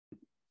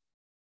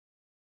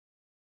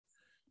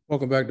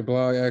Welcome back to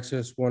Blog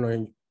Access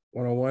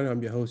 101.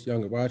 I'm your host,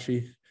 Young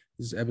Abachi.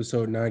 This is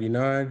episode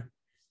 99.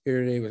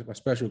 Here today with my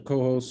special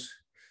co-hosts,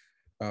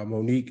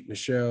 Monique,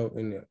 Nichelle,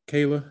 and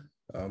Kaila.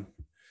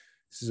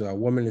 This is a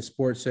Woman in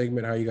Sports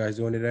segment. How are you guys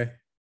doing today?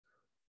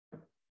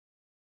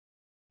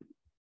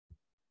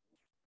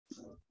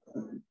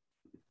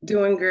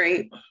 Doing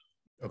great.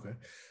 Okay.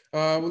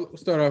 We'll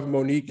start off with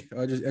Monique.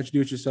 Just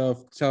introduce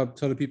yourself. Tell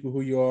the people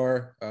who you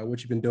are, what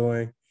you've been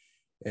doing,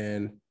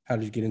 and how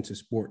did you get into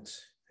sports?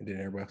 And then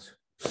everybody else.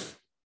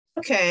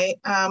 Okay,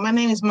 my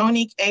name is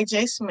Monique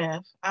A.J.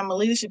 Smith. I'm a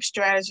leadership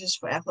strategist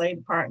for athletic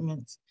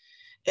departments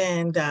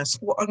and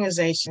sport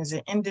organizations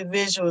and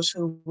individuals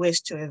who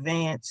wish to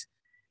advance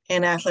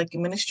in athletic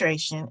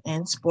administration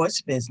and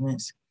sports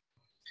business.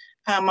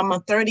 I'm a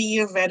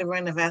 30-year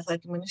veteran of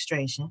athletic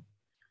administration.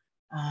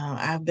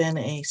 I've been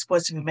a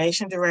sports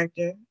information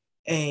director,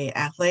 a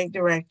athletic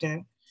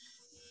director,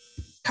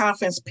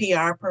 conference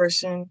PR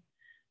person,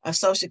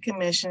 associate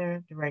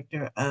commissioner,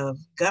 director of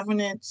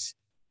governance,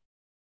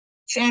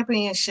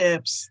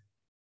 championships.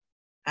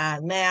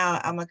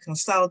 Now I'm a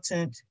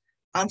consultant,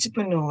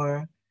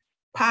 entrepreneur,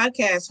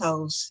 podcast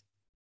host,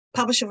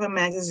 publisher of a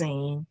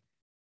magazine,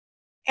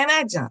 and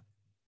adjunct.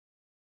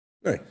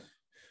 Nice.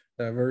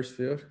 Diverse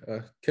field.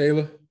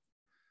 Kaila.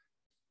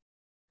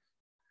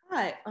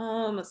 Hi.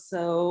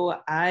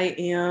 So I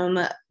am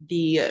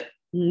the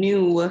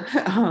new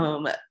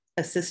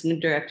assistant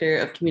director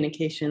of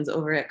communications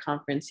over at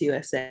Conference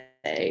USA.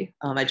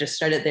 I just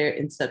started there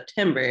in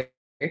September,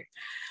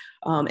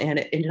 and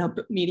it ended up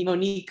meeting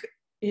Monique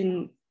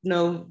in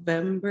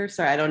November.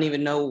 Sorry, I don't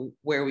even know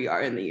where we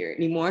are in the year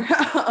anymore.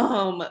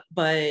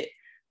 But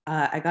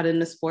I got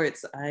into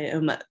sports. I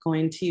am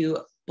going to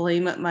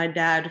blame my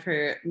dad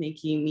for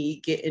making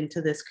me get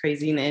into this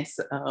craziness.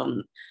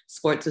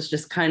 Sports was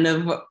just kind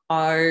of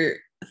our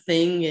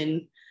thing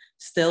and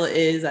still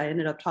is. I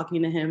ended up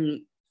talking to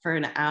him for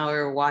an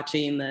hour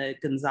watching the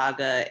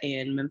Gonzaga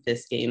and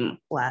Memphis game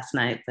last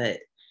night, but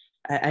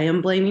I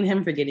am blaming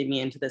him for getting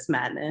me into this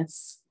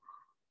madness.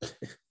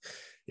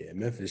 Yeah,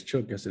 Memphis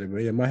choked yesterday,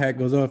 but yeah, my hat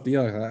goes off to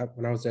y'all.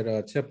 When I was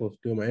at Temple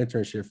doing my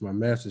internship for my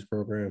master's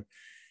program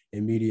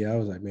in media, I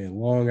was like, man,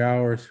 long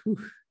hours. Whew.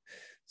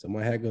 So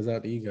my hat goes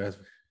out to you guys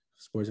for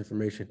sports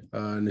information.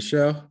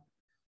 Nichelle?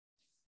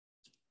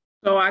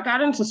 So I got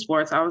into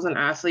sports. I was an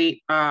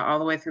athlete all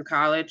the way through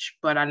college,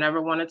 but I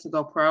never wanted to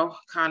go pro,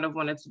 kind of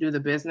wanted to do the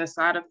business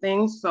side of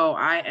things. So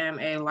I am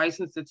a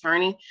licensed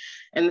attorney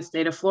in the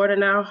state of Florida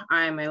now.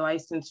 I am a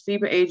licensed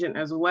FIBA agent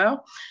as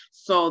well.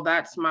 So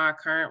that's my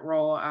current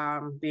role,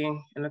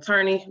 being an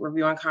attorney,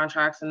 reviewing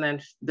contracts, and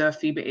then the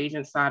FIBA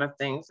agent side of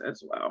things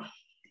as well.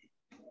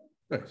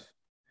 Nice.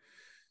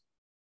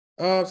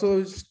 So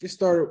let's get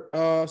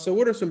started. So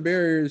what are some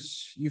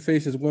barriers you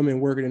face as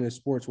women working in the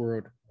sports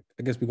world?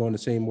 I guess we go in the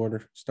same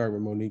order. Start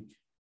with Monique.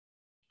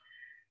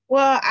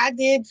 Well, I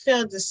did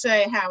fail to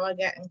say how I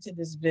got into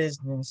this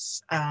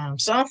business.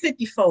 So I'm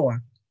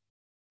 54.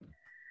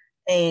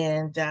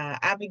 And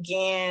I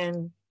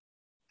began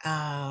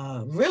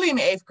really in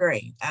the 8th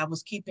grade. I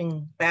was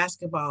keeping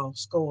basketball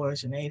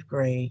scores in 8th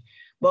grade.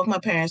 Both my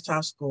parents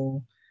taught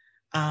school.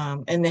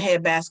 And the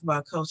head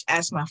basketball coach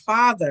asked my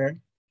father,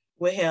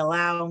 would he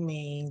allow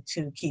me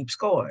to keep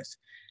scores?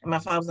 And my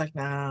father was like,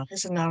 no. He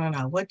said,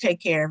 no. We'll take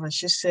care of her.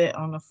 She'll sit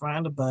on the front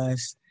of the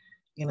bus.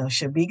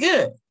 She'll be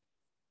good.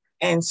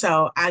 And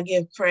so I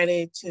give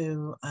credit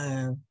to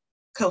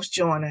Coach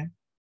Joyner,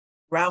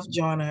 Ralph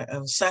Joyner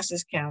of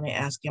Sussex County,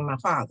 asking my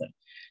father.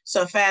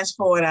 So fast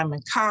forward, I'm in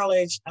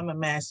college. I'm a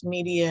mass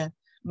media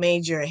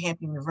major at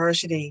Hampton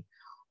University.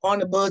 On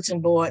the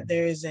bulletin board,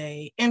 there is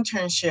a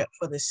internship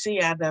for the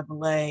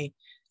CIAA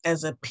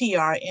as a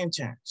PR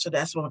intern. So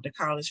that's what I went to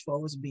college for,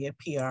 was to be a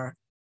PR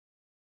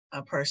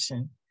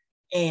person.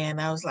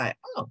 And I was like,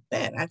 oh,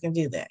 bet I can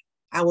do that.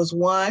 I was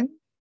one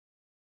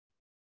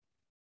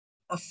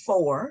of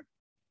 4.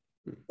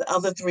 The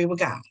other 3 were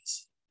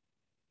guys.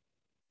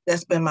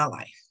 That's been my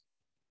life.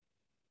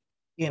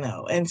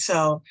 And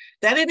so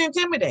that didn't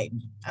intimidate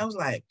me. I was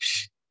like,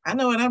 I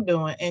know what I'm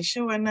doing. And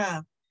sure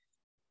enough,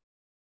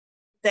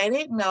 they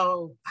didn't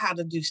know how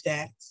to do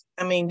stats.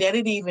 I mean, they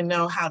didn't even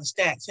know how to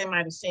stats. They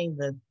might have seen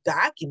the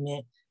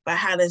document, but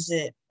how was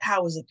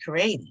it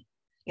created?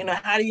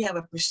 How do you have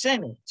a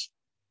percentage?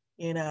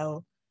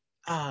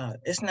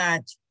 It's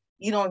not,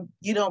 you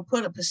don't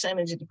put a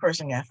percentage if the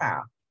person got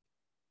fouled.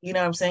 You know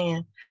what I'm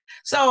saying?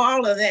 So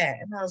all of that.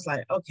 And I was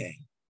like, okay.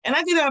 And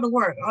I did all the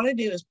work. All I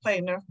did was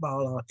play Nerf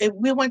ball.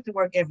 We went to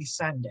work every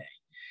Sunday.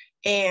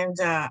 And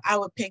I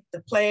would pick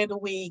the player of the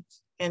week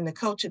and the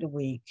coach of the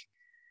week.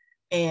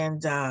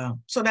 And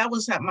so that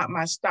was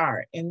my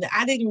start. And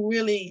I didn't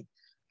really,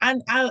 I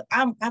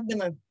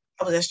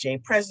was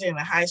SJ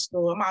president of high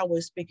school. I'm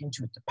always speaking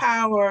truth to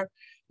power.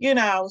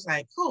 I was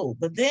like, cool.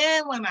 But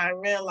then when I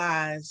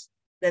realized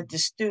that the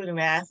student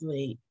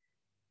athlete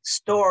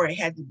story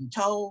had to be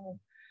told,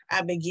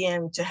 I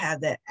began to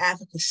have that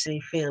advocacy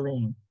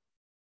feeling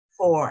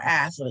for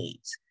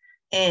athletes.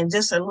 And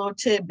just a little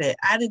tidbit,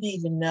 I didn't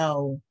even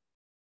know,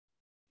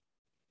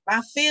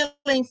 my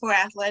feeling for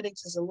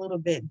athletics is a little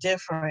bit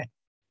different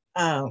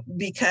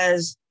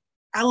because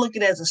I look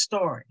at it as a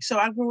story. So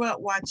I grew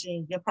up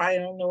watching, you probably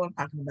don't know what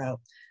I'm talking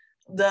about,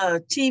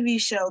 the TV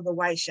show, The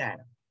White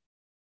Shadow.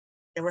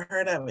 Ever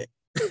heard of it?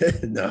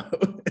 No.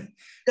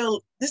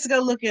 Just go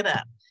look it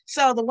up.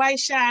 So the White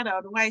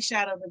Shadow, the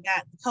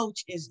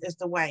coach is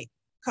the white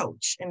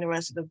coach, and the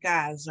rest of the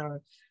guys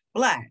are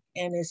Black,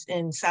 and it's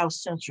in South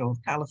Central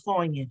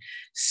California,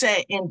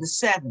 set in the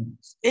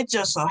 70s. It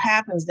just so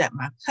happens that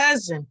my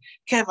cousin,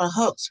 Kevin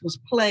Hooks, was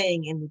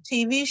playing in the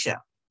TV show.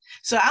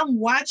 So I'm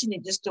watching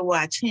it just to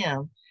watch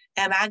him,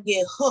 and I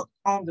get hooked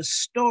on the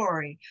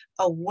story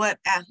of what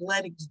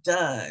athletics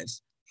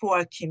does for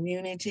a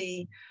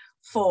community,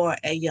 for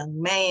a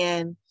young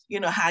man,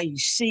 how you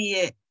see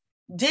it.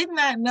 Did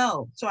not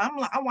know. So I'm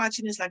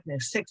watching this like in the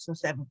 6th and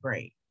 7th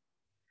grade.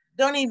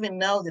 Don't even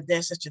know that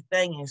there's such a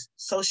thing as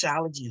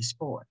sociology of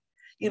sport.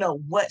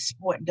 What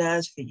sport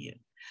does for you.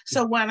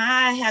 So when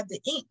I have the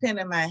ink pen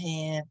in my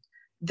hand,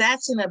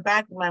 that's in the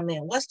back of my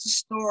mind. What's the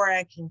story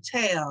I can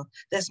tell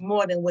that's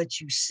more than what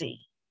you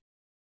see?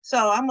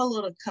 So I'm a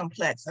little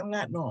complex. I'm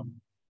not normal.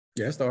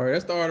 Yeah, that's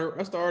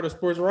the art of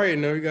sports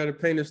writing. Now you got to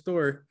paint a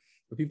story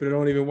for people that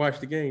don't even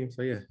watch the game.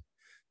 So yeah.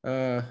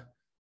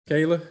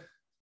 Kaila?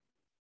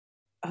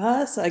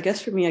 So I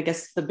guess for me,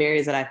 the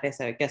barriers that I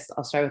face, I guess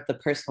I'll start with the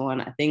personal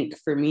one. I think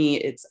for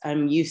me,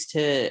 I'm used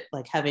to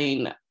like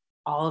having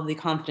all of the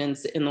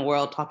confidence in the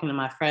world, talking to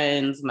my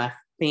friends, my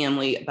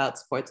family about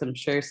sports. I'm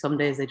sure some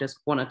days they just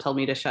want to tell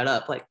me to shut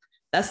up. Like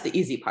that's the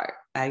easy part.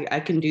 I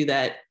can do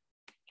that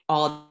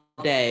all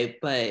day,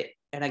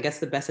 and I guess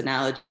the best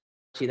analogy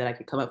that I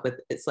could come up with,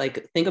 it's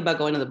like, think about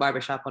going to the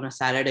barbershop on a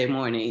Saturday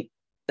morning.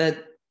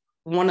 That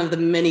one of the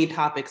many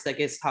topics that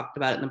gets talked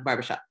about in the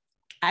barbershop.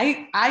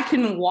 I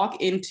can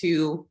walk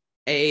into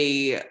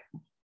a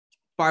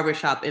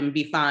barbershop and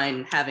be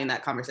fine having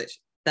that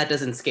conversation. That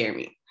doesn't scare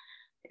me.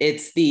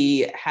 It's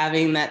the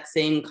having that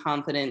same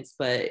confidence,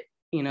 but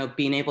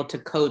being able to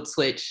code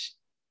switch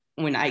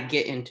when I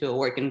get into a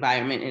work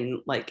environment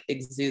and like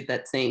exude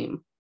that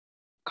same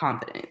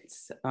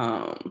confidence.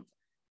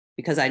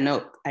 Because I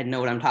know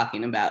what I'm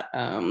talking about.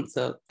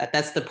 So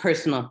that's the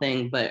personal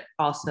thing, but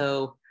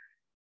also,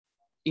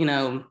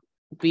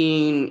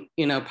 being,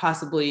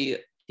 possibly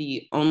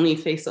the only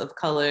face of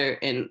color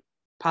and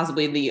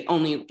possibly the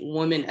only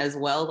woman as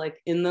well, like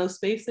in those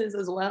spaces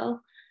as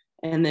well.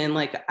 And then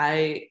like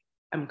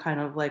I'm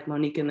kind of like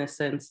Monique in this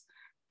sense,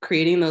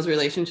 creating those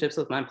relationships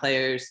with my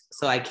players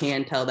so I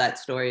can tell that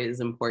story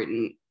is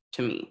important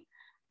to me.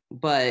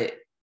 But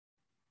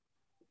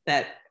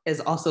that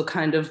is also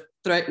kind of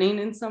threatening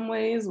in some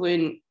ways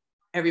when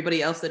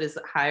everybody else that is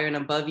higher and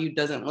above you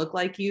doesn't look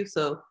like you.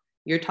 So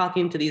you're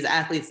talking to these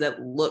athletes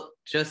that look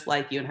just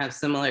like you and have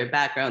similar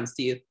backgrounds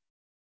to you.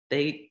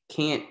 They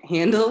can't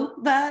handle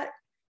that.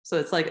 So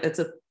it's like,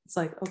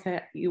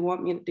 okay, you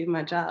want me to do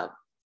my job.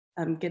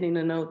 I'm getting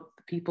to know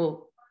the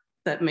people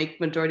that make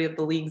majority of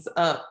the leagues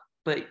up,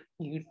 but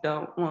you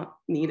don't want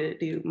me to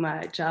do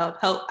my job.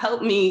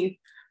 Help me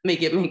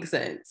make it make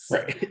sense.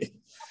 Right.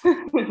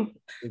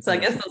 So I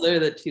guess those are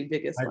the two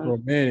biggest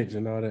ones. Micromanage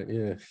and all that,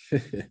 yeah.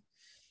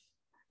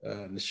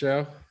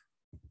 Nichelle?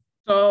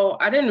 So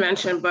I didn't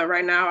mention, but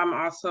right now I'm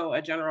also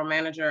a general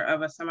manager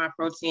of a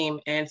semi-pro team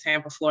in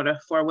Tampa, Florida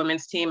for a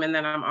women's team. And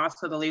then I'm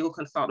also the legal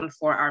consultant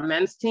for our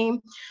men's team.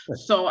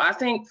 So I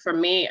think for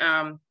me,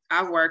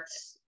 I've worked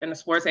in a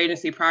sports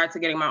agency prior to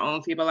getting my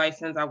own FIBA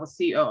license. I was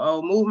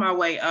COO, moved my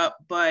way up,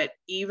 but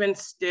even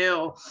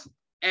still,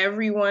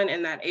 everyone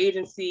in that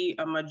agency,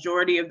 a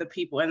majority of the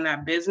people in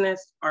that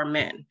business are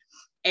men.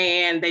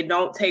 And they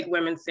don't take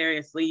women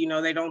seriously.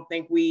 They don't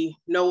think we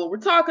know what we're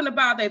talking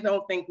about. They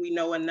don't think we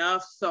know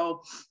enough.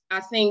 So I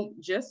think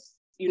just,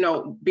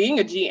 being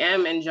a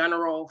GM in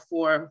general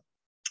for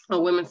a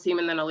women's team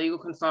and then a legal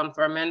consultant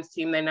for a men's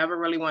team, they never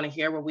really want to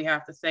hear what we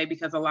have to say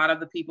because a lot of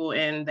the people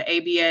in the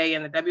ABA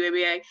and the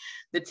WABA,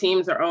 the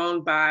teams are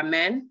owned by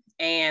men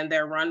and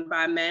they're run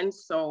by men.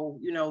 So,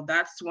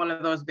 that's one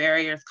of those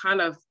barriers,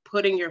 kind of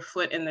putting your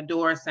foot in the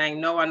door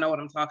saying, no, I know what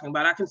I'm talking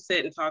about. I can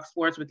sit and talk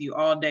sports with you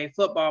all day,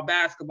 football,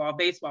 basketball,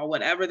 baseball,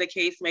 whatever the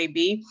case may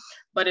be.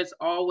 But it's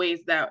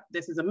always that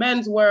this is a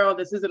men's world.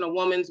 This isn't a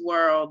woman's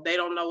world. They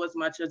don't know as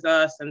much as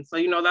us. And so,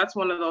 that's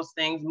one of those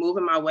things,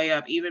 moving my way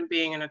up, even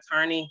being an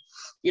attorney,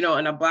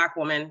 and a Black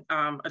woman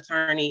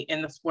attorney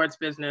in the sports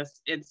business.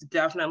 It's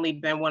definitely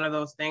been one of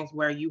those things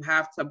where you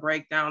have to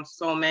break down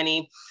so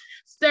many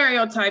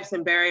stereotypes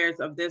and barriers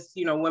of this,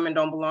 women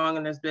don't belong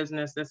in this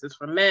business. This is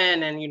for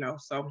men. And,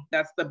 so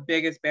that's the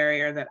biggest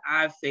barrier that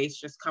I've faced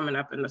just coming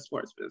up in the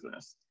sports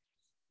business.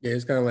 Yeah,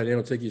 it's kind of like they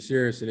don't take you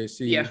seriously. They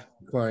see the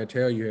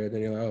clientele you have,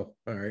 then you're like, oh,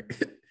 all right.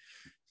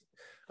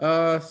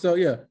 So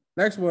yeah,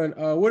 next one.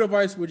 What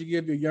advice would you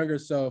give your younger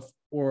self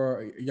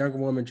or a younger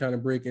woman trying to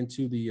break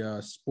into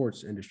the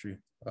sports industry,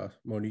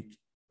 Monique?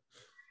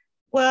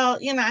 Well,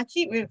 I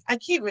keep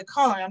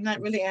recalling. I'm not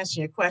really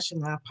answering your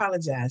question. I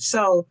apologize.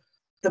 So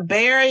the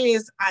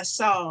barriers I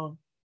saw,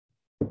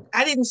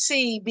 I didn't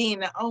see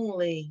being the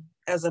only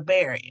as a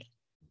barrier.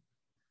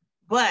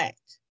 But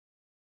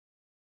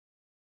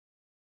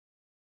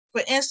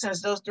for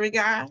instance, those 3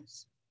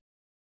 guys,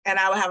 and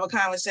I would have a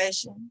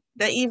conversation.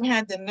 They even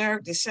had the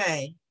nerve to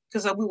say,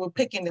 because we were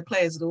picking the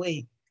players of the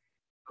week,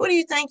 who do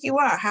you think you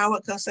are,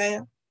 Howard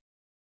Cosell?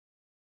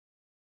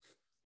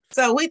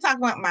 So we talk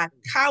about my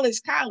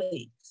college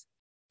colleagues.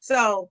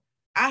 So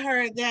I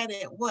heard that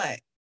at what?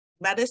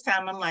 By this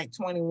time, I'm like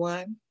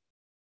 21.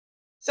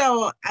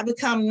 So I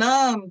become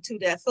numb to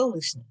that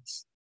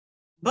foolishness.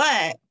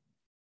 But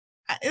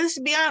let's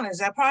be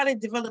honest, I probably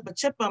developed a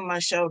chip on my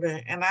shoulder,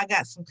 and I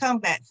got some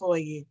comeback for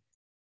you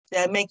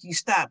that make you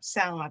stop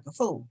sounding like a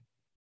fool.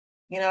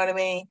 You know what I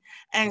mean?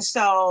 And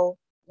so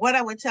what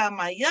I would tell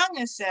my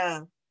younger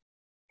self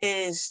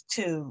is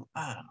to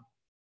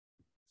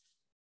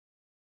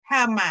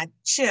have my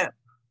chip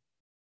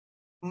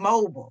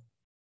mobile,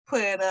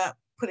 put it up,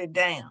 put it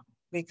down,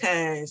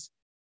 because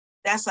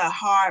that's a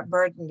hard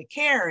burden to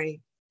carry,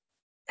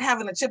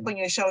 having a chip on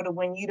your shoulder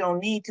when you don't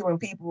need to, and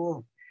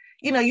people,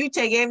 you know, you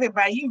take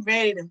everybody, you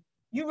ready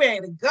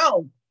to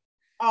go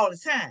all the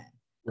time,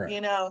 right.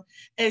 You know?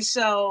 And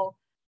so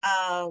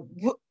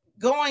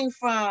going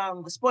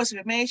from a sports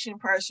information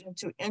person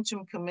to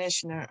interim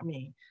commissioner,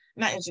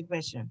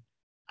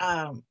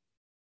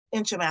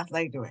 interim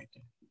athletic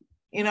director.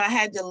 You know, I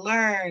had to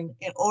learn,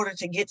 in order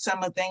to get some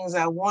of the things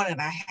I wanted,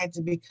 I had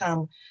to become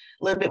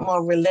a little bit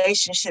more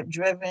relationship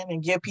driven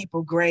and give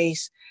people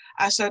grace.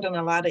 I served on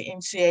a lot of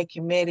NCAA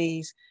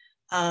committees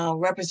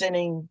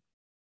representing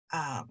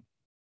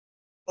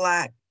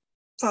Black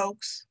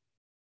folks,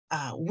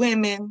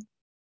 women,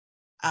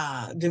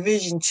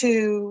 Division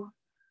II,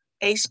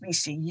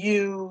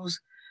 HBCUs,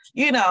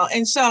 you know,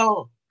 and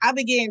so I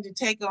began to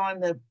take on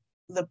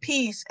the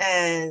piece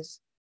as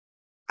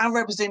I'm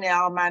representing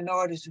all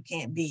minorities who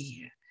can't be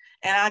here.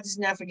 And I just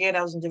never forget,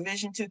 I was in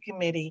Division II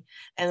committee,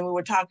 and we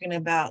were talking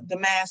about the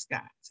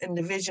mascots, and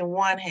Division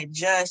I had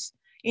just,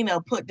 you know,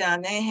 put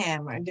down their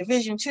hammer. And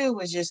Division II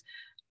was just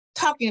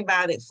talking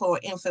about it for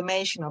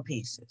informational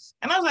pieces.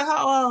 And I was like,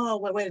 oh,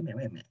 wait a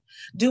minute.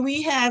 Do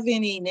we have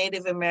any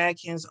Native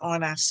Americans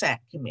on our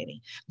SAC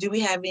committee? Do we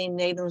have any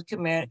Native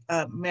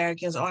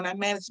Americans on our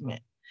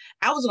management?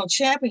 I was on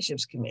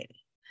championships committee.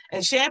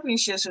 And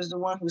championships was the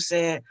one who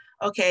said,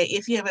 okay,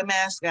 if you have a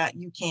mascot,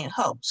 you can't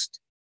host,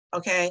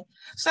 okay?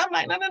 So I'm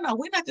like, no,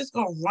 we're not just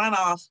gonna run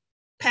off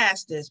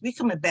past this. We're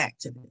coming back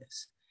to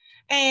this.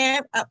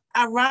 And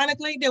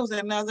ironically, there was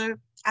another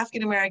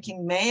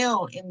African-American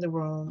male in the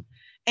room,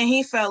 and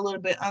he felt a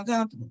little bit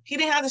uncomfortable. He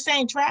didn't have the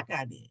same track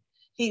I did.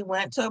 He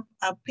went to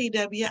a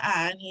PWI,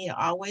 and he had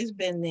always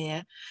been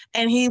there,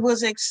 and he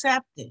was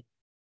accepted.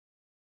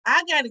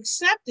 I got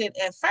accepted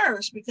at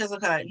first because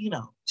of her, you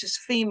know, just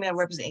female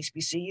represent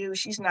HBCU.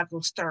 She's not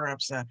going to stir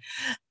up. So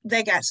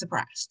they got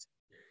surprised.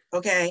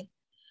 Okay.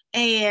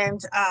 And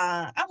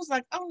I was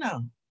like, oh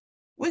no,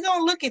 we're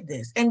going to look at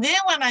this. And then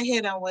when I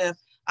hit them with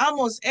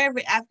almost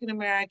every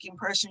African-American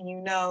person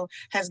you know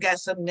has got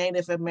some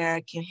Native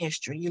American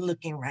history, you're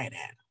looking right at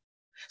them.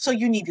 So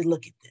you need to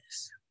look at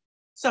this.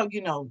 So,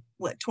 you know,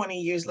 20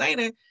 years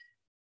later,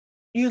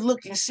 you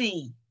look and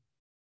see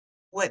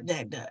what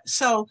that does.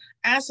 So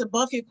answer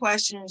both your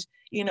questions,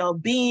 you know,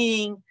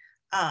 being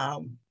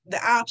the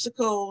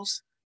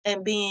obstacles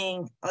and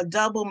being a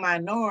double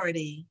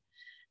minority,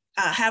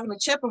 having a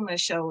chip on my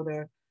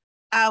shoulder,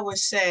 I would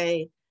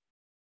say,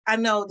 I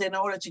know that in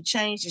order to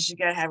change this, you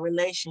gotta have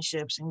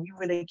relationships, and you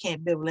really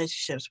can't build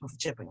relationships with a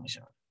chip on your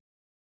shoulder.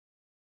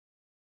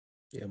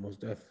 Yeah,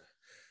 most definitely.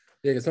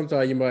 Yeah, because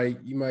sometimes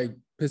you might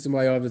piss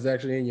somebody off that's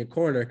actually in your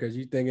corner because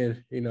you're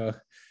thinking, you know,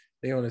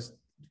 they on this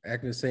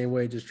acting the same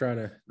way, just trying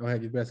to don't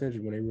have your best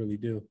interest when they really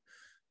do.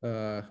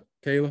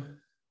 Kaila?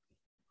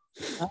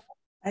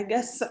 I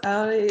guess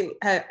I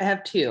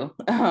have two.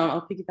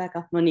 I'll piggyback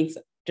off Monique's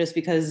just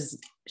because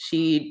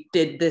she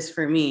did this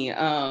for me.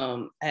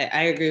 I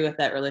agree with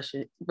that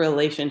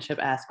relationship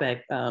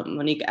aspect.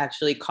 Monique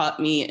actually caught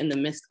me in the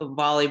midst of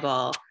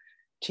volleyball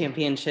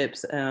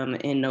championships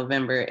in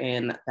November,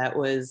 and that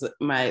was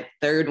my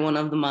third one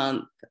of the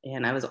month,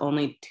 and I was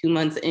only 2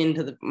 months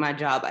into my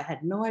job. I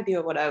had no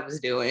idea what I was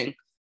doing,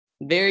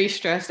 very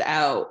stressed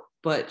out,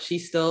 but she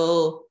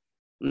still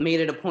made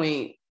it a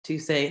point to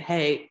say,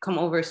 hey, come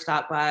over,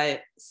 stop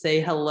by,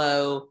 say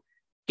hello,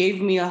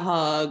 gave me a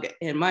hug.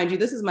 And mind you,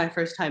 this is my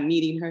first time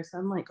meeting her. So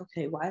I'm like,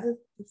 okay, why does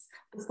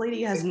this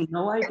lady has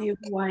no idea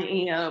who I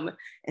am?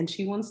 And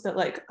she wants to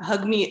like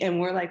hug me,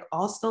 and we're like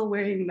all still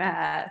wearing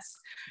masks.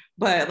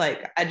 But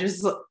like, I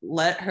just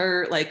let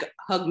her like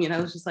hug me. And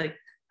I was just like,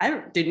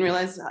 I didn't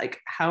realize like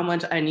how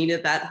much I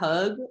needed that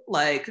hug.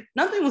 Like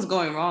nothing was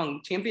going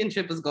wrong.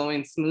 Championship was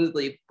going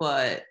smoothly,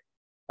 but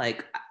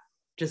like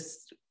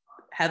just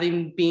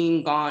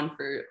being gone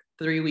for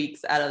 3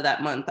 weeks out of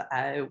that month,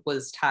 I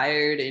was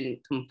tired and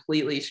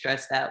completely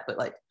stressed out. But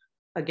like,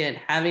 again,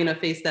 having a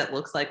face that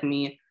looks like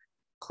me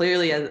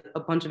clearly has a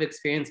bunch of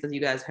experience, as you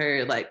guys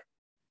heard, like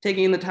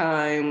taking the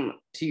time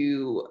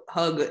to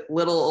hug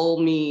little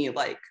old me,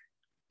 like,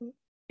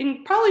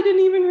 and probably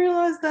didn't even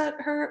realize that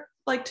her,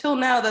 like till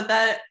now,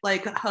 that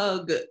like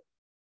hug,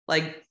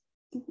 like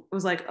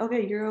was like,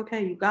 okay, you're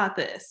okay, you got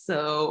this.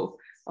 So,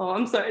 oh,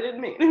 I'm sorry, I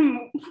didn't mean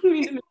to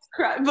make you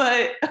cry,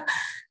 but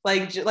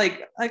like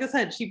I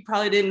said, she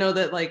probably didn't know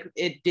that like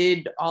it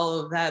did all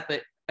of that.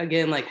 But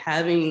again, like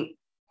having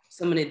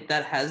somebody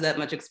that has that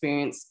much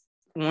experience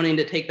wanting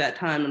to take that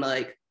time and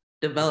like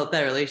develop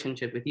that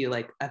relationship with you,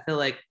 like I feel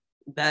like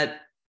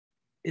that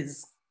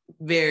is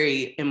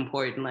very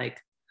important. Like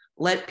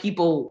let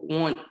people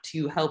want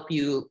to help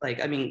you.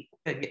 Like, I mean,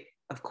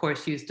 of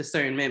course use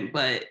discernment,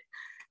 but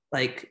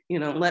like, you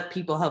know, let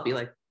people help you.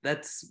 Like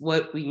that's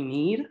what we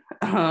need.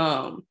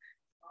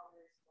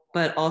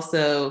 But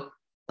also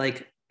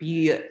like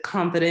be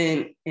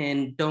confident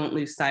and don't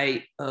lose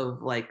sight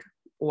of like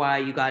why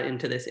you got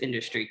into this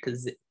industry,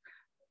 because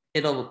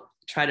it'll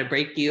try to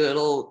break you.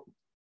 It'll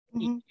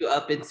eat you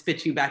up and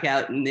spit you back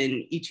out and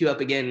then eat you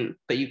up again.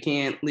 But you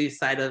can't lose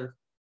sight of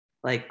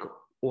like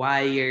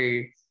why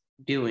you're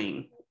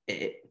doing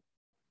it.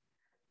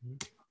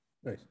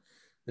 Nice.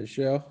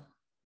 Nichelle?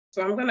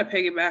 So I'm going to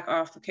piggyback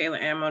off of Kaila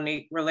and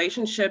Monique.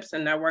 Relationships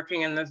and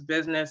networking in this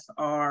business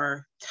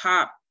are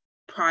top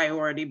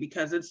priority,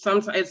 because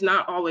it's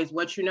not always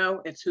what you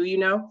know, it's who you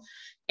know.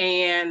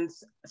 And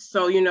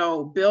so, you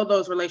know, build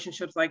those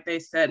relationships, like they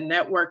said,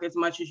 network as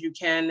much as you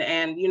can.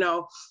 And, you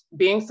know,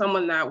 being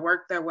someone that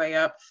worked their way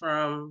up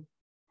from,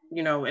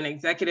 you know, an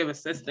executive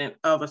assistant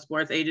of a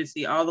sports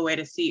agency all the way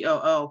to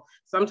COO,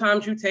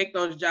 sometimes you take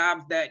those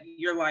jobs that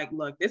you're like,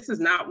 look, this is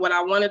not what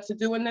I wanted to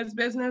do in this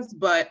business,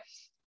 but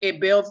it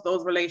builds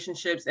those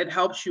relationships. It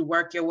helps you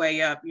work your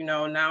way up. You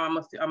know, now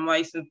I'm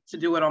licensed to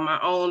do it on my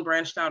own,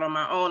 branched out on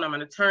my own. I'm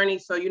an attorney.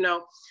 So, you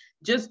know,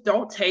 just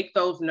don't take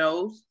those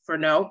no's for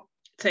no.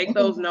 Take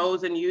those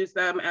no's and use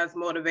them as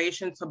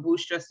motivation to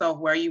boost yourself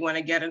where you want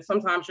to get. And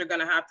sometimes you're going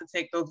to have to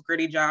take those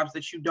gritty jobs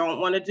that you don't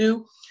want to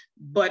do,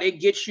 but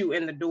it gets you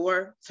in the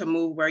door to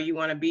move where you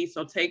want to be.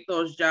 So take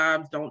those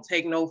jobs. Don't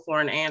take no for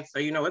an answer.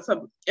 You know, it's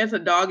a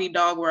dog eat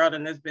dog world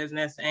in this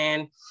business.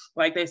 And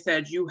like they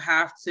said, you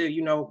have to,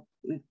 you know,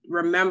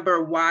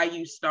 remember why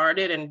you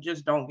started and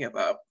just don't give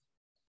up.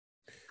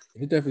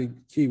 It's definitely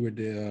key with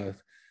the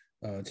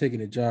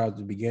taking the job at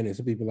the beginning.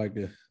 Some people like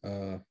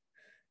to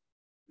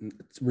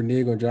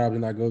renege on jobs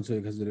and not go to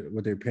it because of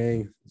what they're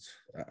paying.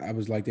 I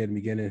was like that in the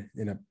beginning,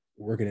 and I'm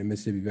working at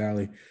Mississippi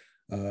Valley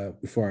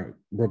before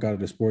I broke out of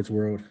the sports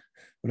world.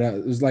 But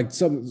it was like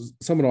some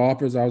of the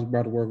offers, I was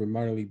about to work with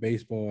minor league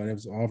baseball, and it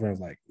was an offer. I was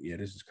like, yeah,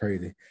 this is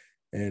crazy.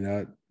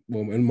 And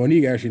and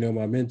Monique actually know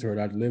my mentor,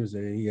 Dr.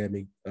 Livingston, and he had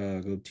me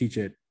go teach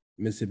at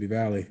Mississippi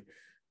Valley.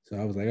 So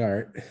I was like, all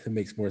right, it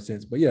makes more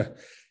sense. But yeah,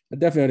 I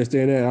definitely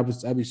understand that.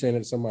 I'll be saying that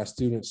to some of my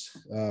students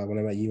when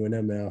I'm at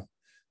UNM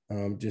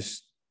now.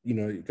 Just, you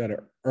know, you got to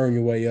earn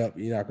your way up.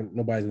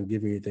 Nobody's gonna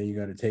give you anything. You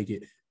got to take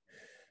it.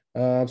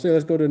 So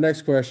let's go to the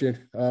next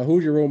question.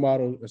 Who's your role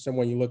model or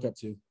someone you look up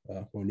to,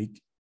 Monique?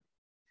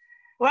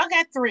 Well, I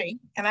got three,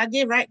 and I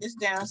did write this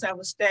down so I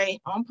would stay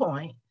on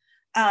point.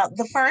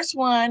 The first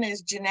one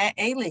is Jeanette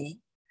A. Lee.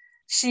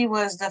 She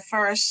was the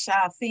first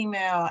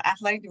female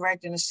athletic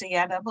director in the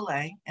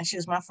CIAA, and she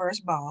was my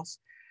first boss.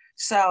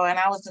 So, and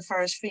I was the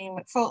first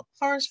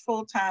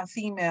full-time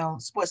female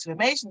sports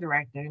information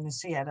director in the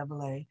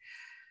CIAA.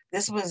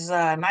 This was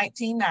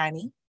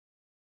 1990.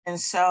 And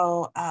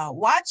so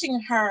watching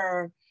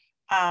her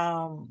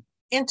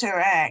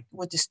interact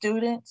with the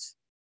students,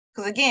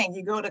 because again,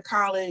 you go to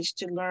college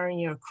to learn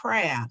your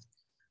craft,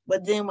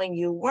 but then when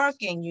you're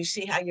working, you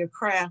see how your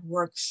craft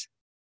works,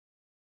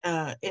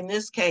 in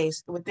this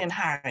case, within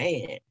higher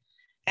ed.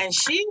 And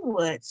she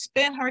would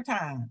spend her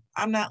time,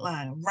 I'm not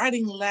lying,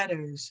 writing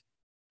letters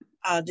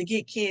to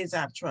get kids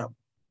out of trouble,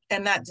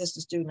 and not just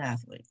the student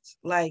athletes,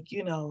 like,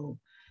 you know,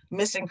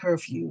 missing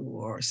curfew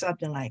or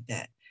something like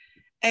that.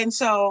 And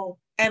so,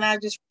 and I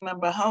just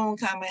remember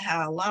homecoming,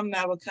 how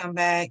alumni would come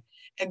back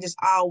and just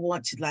all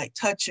want to like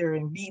touch her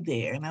and be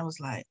there. And I was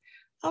like,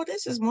 oh,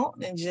 this is more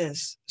than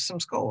just some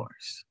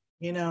scores,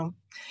 you know?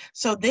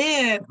 So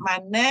then my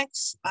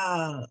next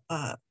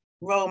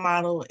role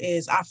model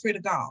is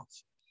Alfreda Goff.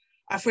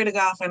 Alfreda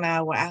Goff and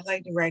I were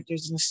athletic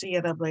directors in the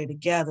CIAA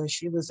together.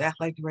 She was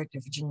athletic director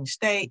at Virginia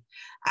State.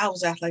 I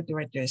was athletic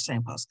director at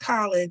St. Paul's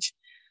College.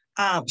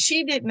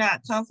 She did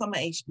not come from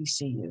an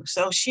HBCU.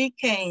 So she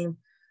came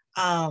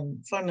from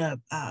the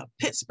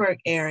Pittsburgh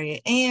area,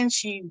 and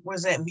she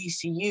was at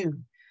VCU.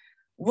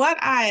 What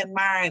I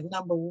admired,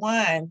 number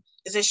one,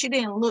 is that she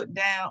didn't look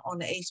down on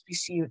the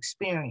HBCU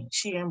experience.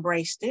 She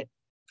embraced it.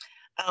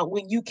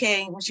 When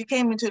she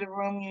came into the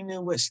room, you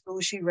knew what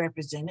school she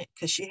represented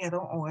because she had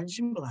on orange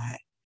and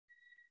black.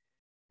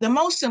 The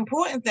most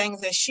important thing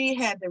is that she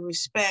had the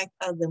respect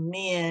of the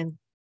men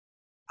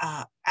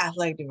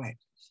athletic directors.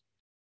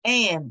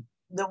 And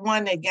the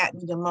one that got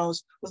me the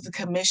most was the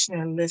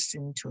commissioner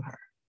listening to her.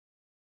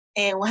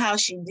 And how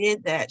she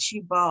did that,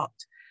 she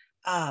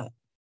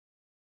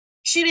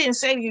didn't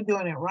say you're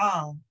doing it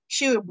wrong.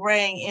 She would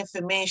bring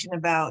information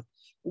about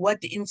what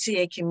the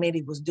NCAA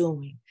committee was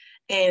doing.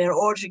 And in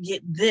order to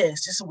get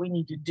this is what we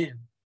need to do.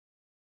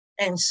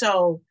 And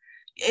so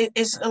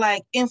it's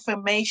like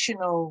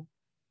informational,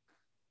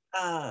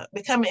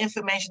 become an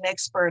information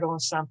expert on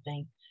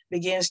something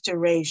begins to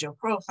raise your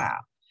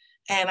profile.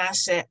 And I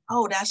said,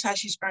 oh, that's how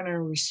she's earning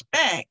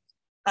respect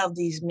of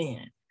these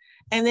men.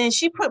 And then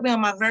she put me on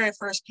my very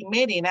first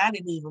committee, and I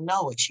didn't even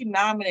know it. She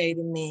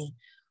nominated me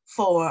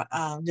for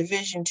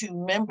Division II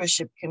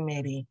membership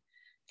committee.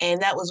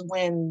 And that was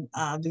when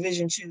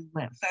Division II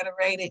went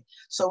federated.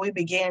 So we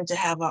began to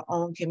have our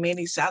own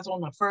committees. So I was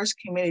on the first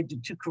committee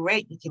to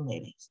create the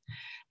committees.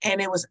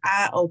 And it was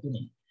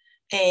eye-opening.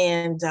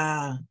 And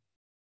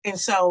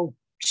so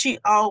she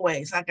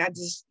always, like I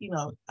just,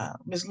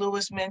 Ms.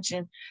 Lewis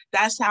mentioned,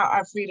 that's how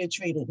Arfreda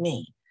treated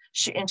me.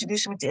 She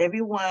introduced me to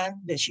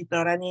everyone that she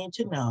thought I needed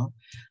to know.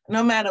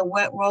 No matter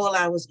what role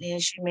I was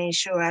in, she made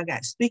sure I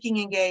got speaking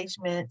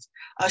engagements.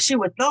 She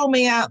would throw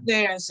me out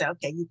there and say,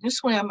 okay, you can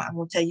swim. I'm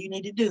gonna tell you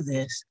need to do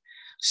this.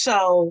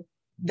 So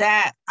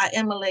that, I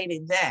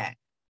emulated that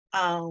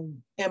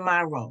in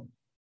my role.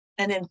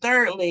 And then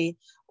thirdly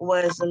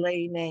was a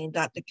lady named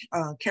Dr.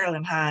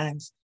 Carolyn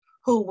Hines,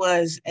 who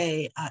was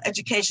a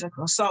educational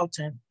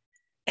consultant.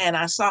 And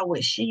I saw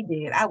what she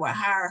did. I would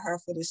hire her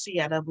for the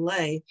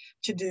CIAA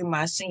to do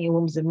my senior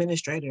women's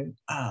administrator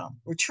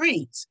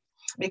retreats,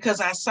 because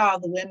I saw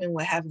the women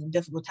were having a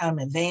difficult time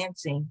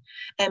advancing.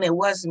 And it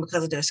wasn't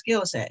because of their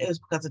skill set, it was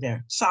because of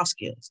their soft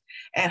skills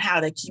and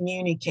how they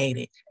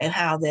communicated and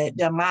how their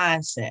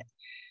mindset.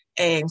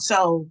 And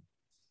so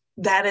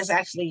that is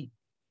actually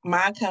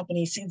my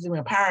company, Season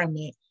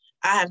Empowerment.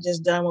 I have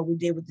just done what we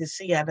did with the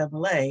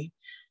CIAA.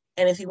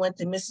 And if you went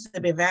to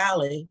Mississippi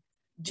Valley,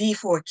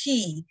 D4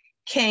 Key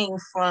came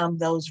from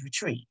those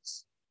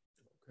retreats.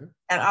 Okay.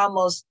 And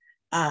almost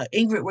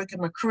Ingrid Wicker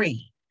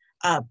McCree,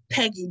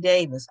 Peggy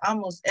Davis,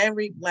 almost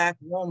every Black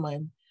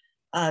woman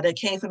that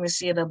came from the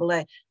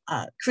CIAA,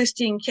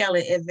 Christine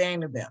Kelly at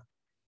Vanderbilt,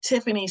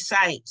 Tiffany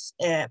Sykes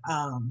at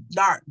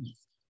Dartmouth,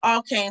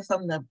 all came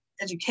from the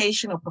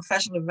educational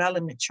professional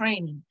development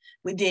training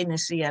we did in the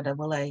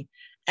CIAA.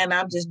 And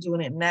I'm just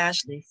doing it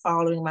nationally,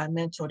 following my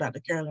mentor, Dr.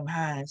 Carolyn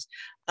Hines,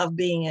 of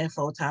being a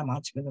full-time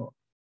entrepreneur.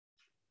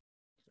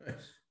 Nice.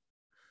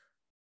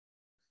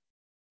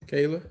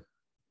 Kaila?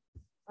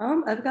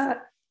 I've got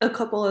a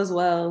couple as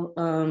well.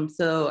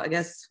 So I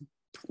guess,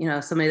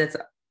 somebody that's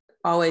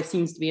always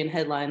seems to be in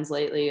headlines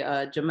lately,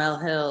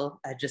 Jamel Hill.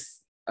 I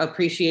just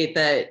appreciate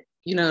that,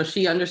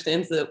 she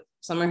understands that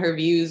some of her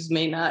views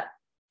may not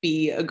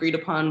be agreed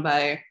upon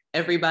by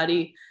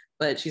everybody,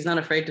 but she's not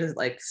afraid to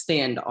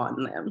stand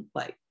on them.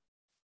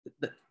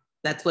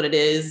 That's what it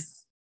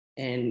is.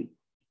 And,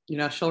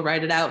 she'll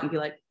write it out and be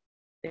like,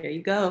 there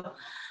you go.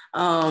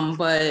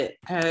 But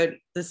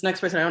this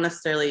next person, I don't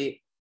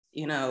necessarily,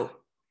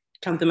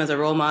 count them as a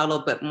role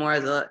model, but more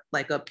as a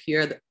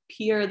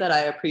peer that I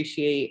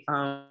appreciate.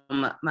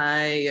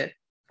 My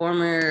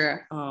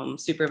former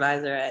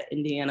supervisor at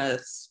Indiana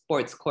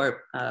Sports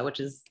Corp, which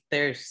is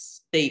their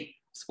state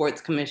sports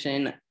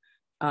commission,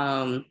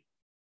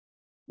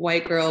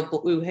 white girl,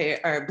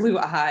 blue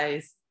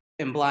eyes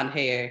and blonde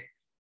hair.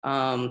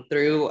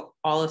 Through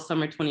all of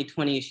summer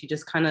 2020, she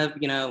just kind of,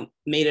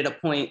 made it a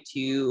point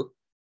to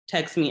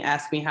text me,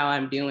 ask me how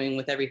I'm doing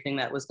with everything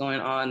that was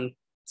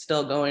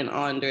still going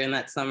on during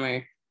that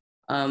summer,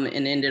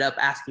 and ended up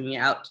asking me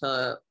out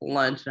to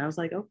lunch. And I was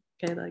like,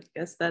 okay, I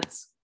guess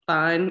that's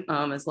fine,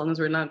 as long as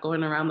we're not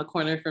going around the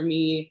corner for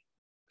me,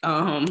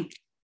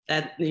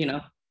 that,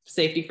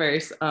 safety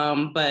first.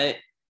 But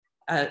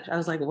I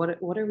was like,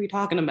 what are we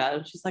talking about?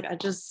 And she's like, I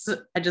just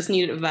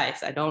needed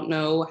advice. I don't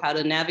know how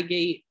to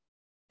navigate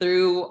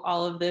through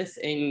all of this,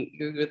 and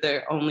you're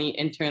the only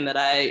intern that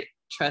I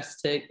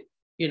trust to,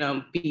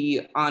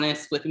 be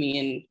honest with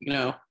me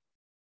and,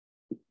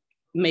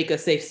 make a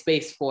safe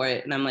space for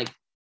it. And I'm like,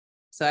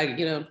 so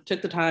I,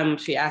 took the time.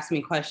 She asked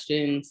me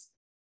questions.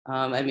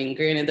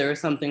 Granted, there were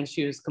some things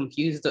she was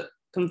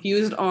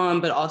confused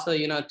on, but also,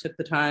 took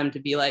the time to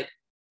be like,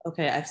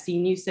 okay, I've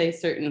seen you say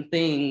certain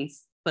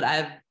things, but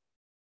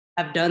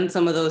I've done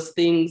some of those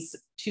things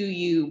to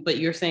you, but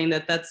you're saying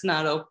that that's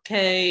not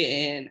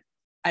okay. And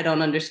I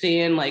don't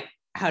understand,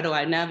 how do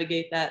I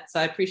navigate that? So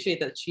I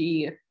appreciate that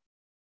she,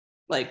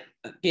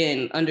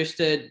 again,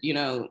 understood,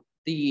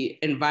 the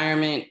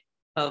environment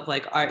of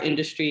our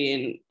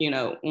industry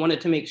and,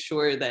 wanted to make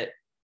sure that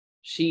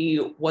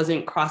she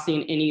wasn't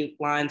crossing any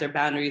lines or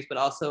boundaries, but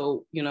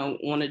also,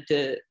 wanted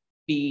to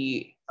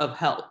be of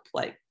help.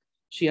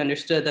 She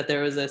understood that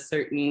there was a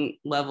certain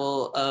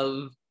level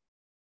of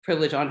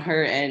privilege on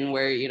her end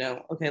where,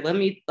 okay, let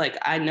me,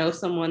 I know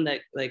someone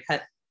that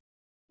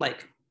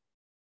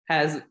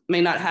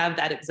may not have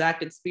that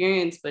exact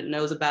experience, but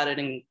knows about it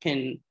and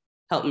can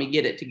help me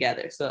get it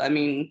together. So,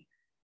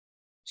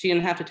 she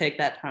didn't have to take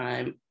that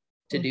time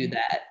to do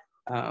that.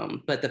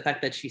 But the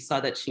fact that she saw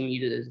that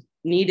she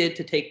needed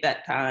to take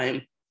that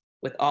time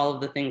with all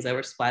of the things that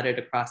were splattered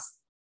across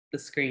the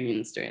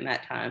screens during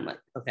that time,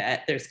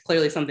 okay, there's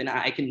clearly something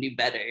I can do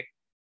better.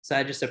 So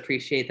I just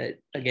appreciate that,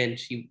 again,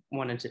 she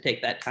wanted to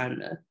take that time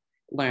to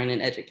learn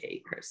and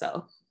educate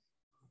herself.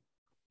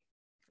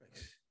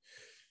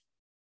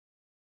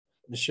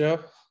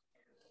 Nichelle?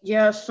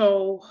 Yeah,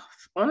 so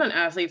On an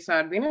athlete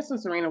side, Venus and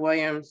Serena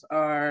Williams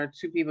are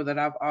two people that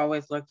I've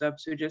always looked up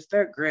to, just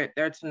their grit,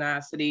 their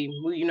tenacity,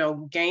 you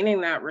know, gaining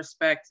that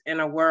respect in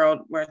a world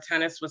where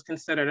tennis was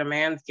considered a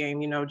man's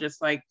game, you know, just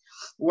like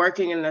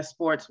working in the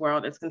sports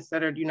world, it's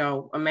considered, you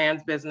know, a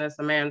man's business,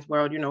 a man's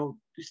world, you know,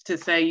 to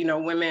say, you know,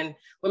 women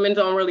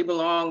don't really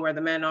belong where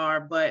the men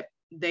are, but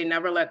they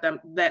never let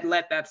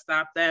that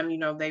stop them. You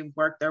know, they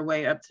worked their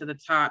way up to the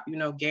top, you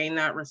know, gain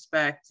that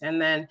respect.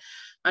 And then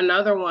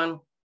another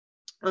one,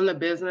 on the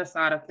business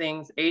side of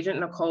things, Agent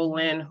Nicole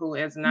Lynn, who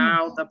is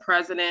now the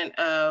president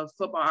of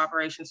football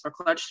operations for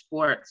Clutch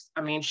Sports.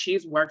 I mean,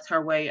 she's worked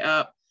her way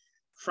up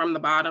from the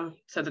bottom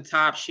to the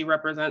top. She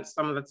represents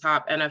some of the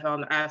top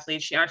NFL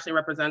athletes. She actually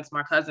represents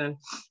my cousin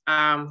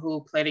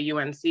who played at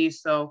UNC.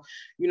 So,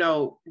 you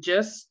know,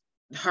 just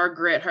her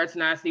grit, her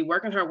tenacity,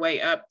 working her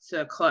way up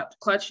to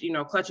Clutch, you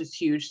know, Clutch is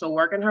huge. So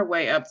working her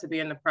way up to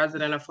being the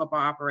president of football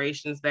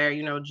operations there,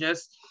 you know,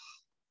 just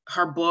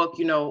her book,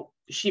 you know,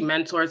 she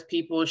mentors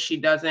people. She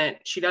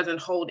doesn't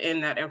hold in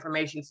that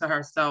information to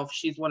herself.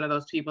 She's one of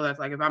those people that's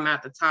like, if I'm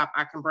at the top,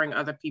 I can bring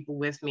other people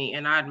with me.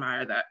 And I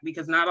admire that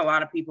because not a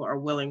lot of people are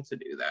willing to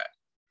do that.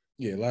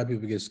 Yeah, a lot of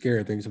people get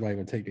scared thinking somebody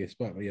gonna take their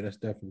spot, but yeah, that's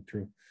definitely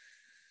true.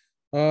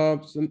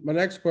 So my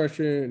next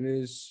question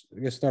is,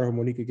 I guess start with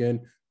Monique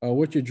again.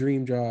 What's your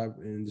dream job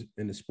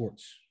in the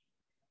sports?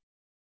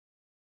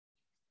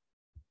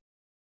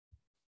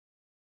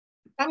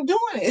 I'm doing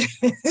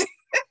it.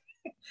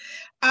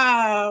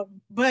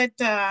 But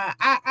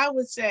I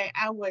would say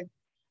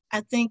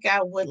I think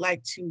I would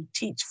like to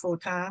teach full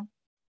time.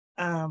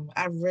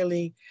 I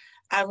really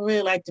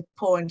like to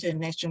pour into the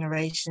next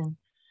generation,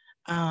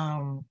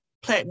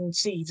 planting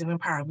seeds of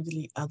empowerment to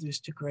lead others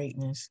to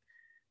greatness.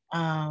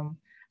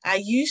 I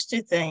used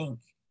to think,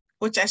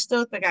 which I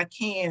still think I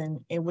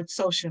can, and with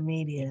social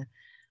media,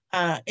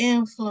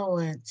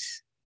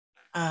 influence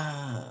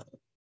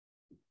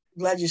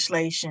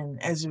legislation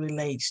as it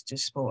relates to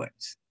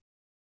sports.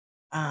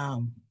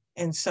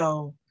 And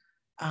so,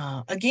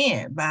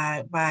 again,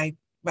 by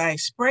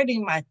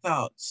spreading my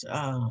thoughts,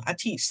 I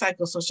teach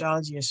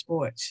psychosociology of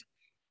sports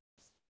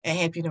at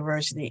Hampton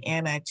University,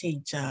 and I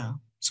teach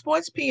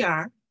sports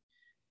PR.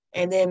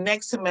 And then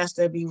next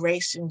semester, it'll be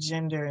race and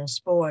gender in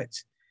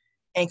sports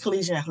and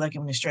collegiate athletic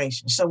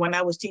administration. So when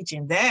I was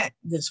teaching that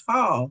this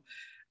fall,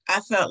 I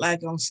felt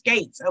like on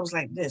skates, I was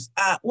like this.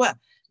 What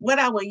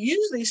I would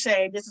usually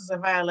say, this is a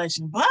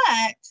violation, but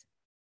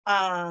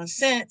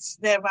since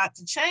they're about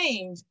to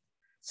change,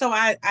 so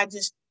I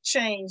just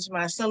changed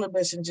my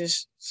syllabus and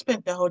just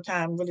spent the whole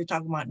time really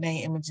talking about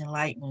name, image, and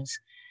likeness.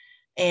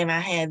 And I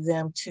had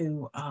them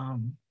to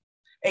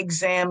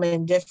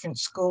examine different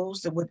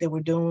schools and what they were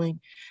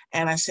doing.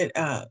 And I said,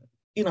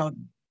 you know,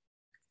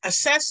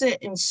 assess it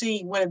and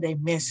see what are they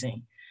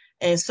missing.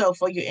 And so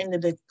for your end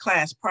of the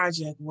class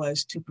project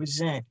was to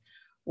present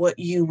what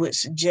you would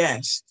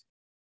suggest.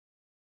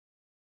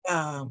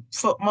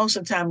 For most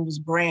of the time it was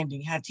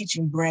branding, how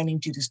teaching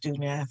branding to the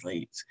student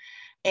athletes.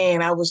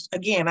 And I was,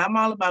 again, I'm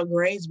all about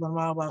grades, but I'm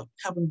all about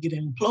helping them get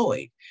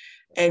employed.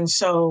 And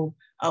so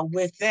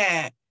with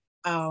that,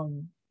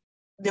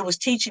 there was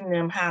teaching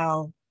them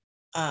how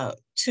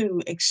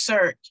to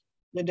exert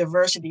the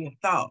diversity of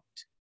thought.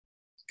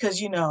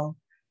 Because, you know,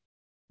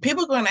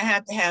 people are going to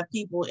have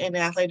people in the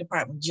athletic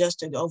department just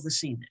to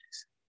oversee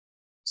this.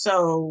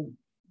 So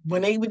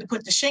when they would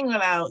put the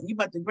shingle out, you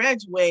about to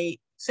graduate,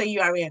 say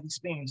you already have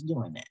experience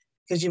doing that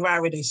because you've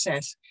already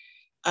assessed.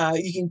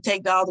 You can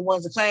take all the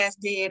ones the class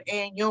did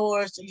and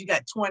yours, so you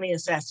got 20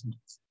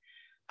 assessments.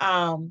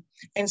 And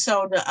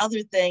so the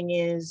other thing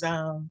is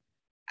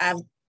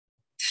I've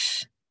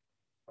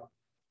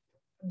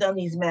done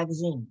these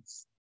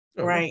magazines,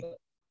 right?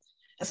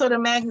 And so the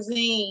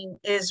magazine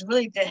is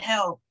really to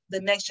help the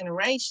next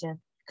generation.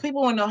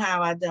 People want to know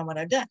how I've done what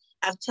I've done.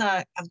 I've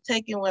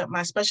taken what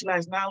my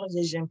specialized knowledge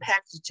is and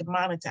packaged it to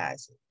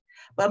monetize it.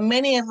 But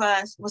many of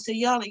us will say,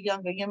 y'all are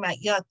younger,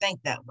 y'all think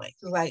that way.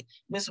 Like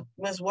Miss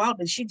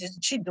Womble, she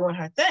doing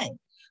her thing.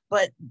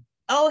 But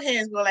old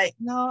heads go like,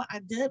 no, I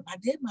did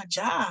my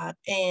job,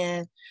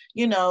 and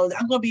you know,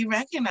 I'm gonna be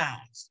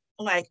recognized.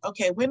 Like,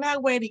 okay, we're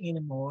not waiting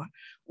anymore.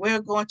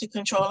 We're going to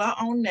control our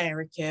own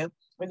narrative.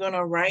 We're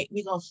gonna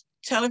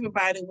tell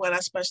everybody what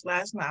our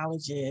specialized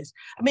knowledge is.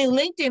 I mean,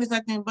 LinkedIn is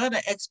nothing but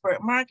an expert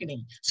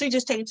marketing. So you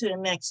just take it to the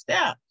next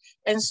step.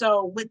 And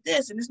so with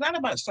this, and it's not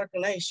about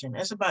circulation,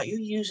 it's about you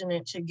using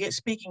it to get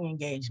speaking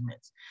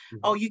engagements. Mm-hmm.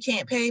 Oh, you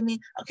can't pay me?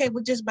 Okay,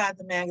 we'll just buy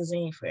the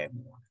magazine for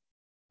everyone.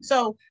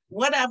 So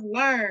what I've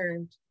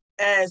learned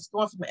as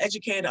going from an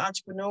educator to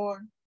entrepreneur,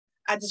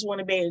 I just want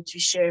to be able to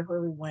share with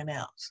everyone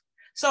else.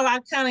 So I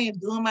kind of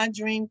doing my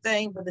dream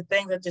thing, but the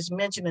things I just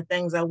mentioned, the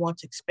things I want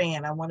to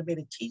expand. I want to be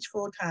able to teach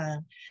full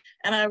time.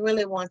 And I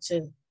really want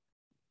to,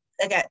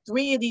 I got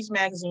 3 of these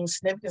magazines,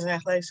 Significance in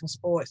Athletics and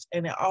Sports,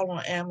 and they're all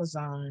on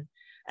Amazon.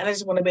 And I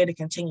just want to be able to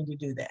continue to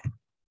do that.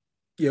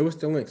 Yeah, what's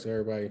the link so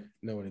everybody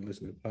know when they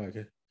listen to the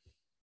podcast?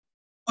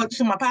 Oh,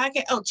 to my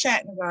podcast? Oh,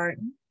 Chatting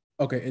Garden.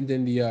 Okay, and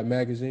then the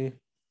magazine?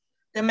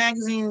 The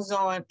magazine is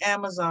on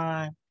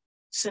Amazon,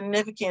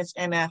 Significance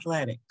in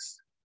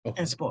Athletics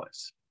and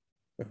Sports.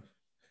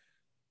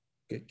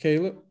 Okay,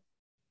 Kaila.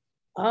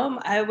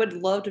 I would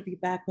love to be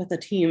back with a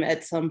team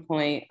at some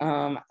point.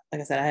 Like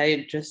I said,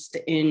 I just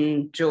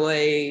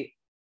enjoy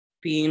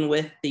being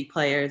with the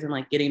players and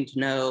like getting to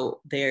know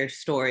their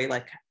story.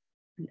 Like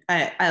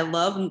I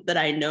love that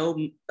I know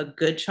a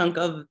good chunk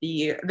of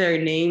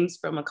their names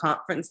from a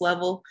conference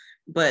level,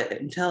 but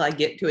until I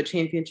get to a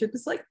championship,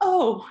 it's like,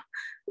 oh,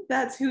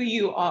 that's who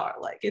you are.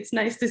 Like, it's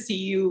nice to see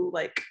you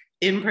like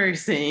in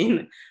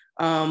person.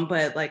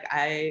 But like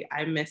I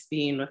miss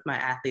being with my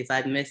athletes.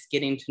 I miss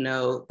getting to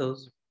know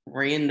those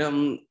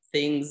random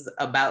things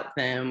about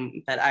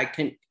them that I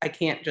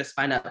can't just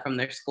find out from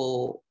their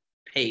school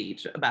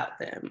page about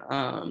them.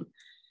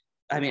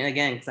 I mean,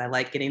 again, because I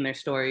like getting their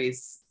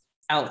stories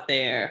out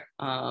there.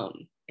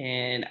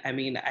 And I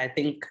mean, I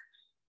think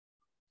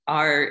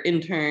our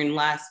intern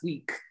last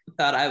week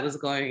thought I was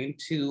going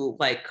to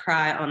like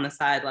cry on the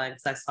sideline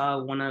because I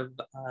saw one of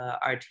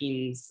our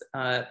teams,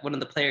 one of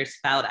the players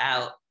fouled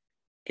out.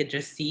 Could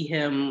just see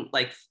him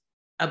like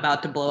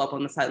about to blow up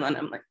on the sideline.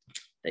 I'm like,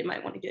 they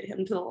might want to get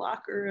him to the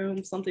locker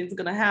room. Something's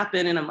gonna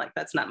happen. And I'm like,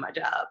 that's not my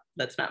job.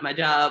 That's not my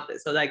job.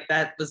 So like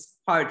that was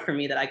hard for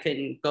me that I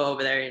couldn't go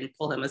over there and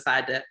pull him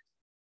aside to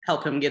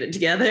help him get it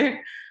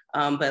together.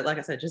 But like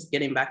I said, just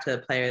getting back to the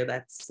player,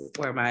 that's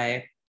where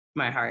my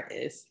heart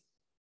is.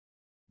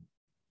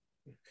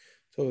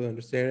 Totally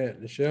understand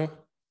that. Nichelle?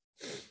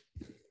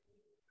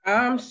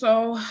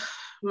 So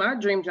my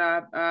dream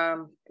job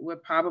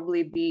would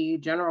probably be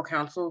general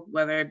counsel,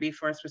 whether it be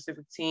for a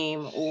specific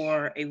team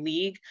or a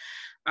league,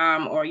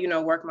 or, you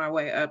know, work my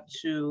way up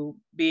to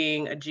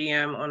being a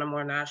GM on a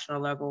more national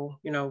level,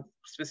 you know,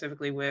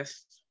 specifically with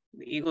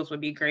the Eagles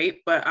would be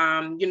great, but,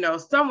 you know,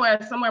 somewhere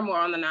more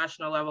on the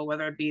national level,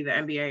 whether it be the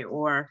NBA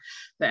or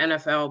the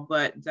NFL,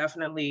 but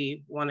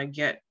definitely want to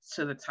get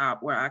to the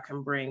top where I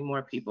can bring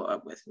more people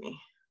up with me.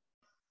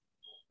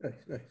 Nice.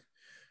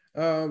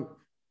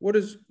 What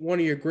is one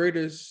of your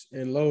greatest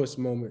and lowest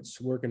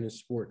moments working in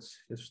sports?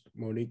 It's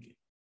Monique.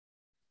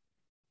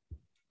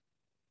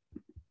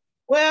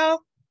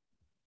 Well,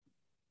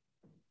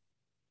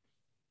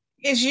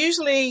 it's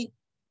usually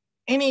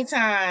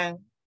anytime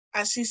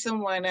I see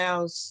someone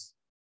else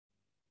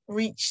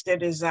reach their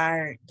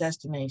desired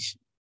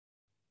destination.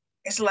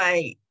 It's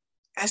like,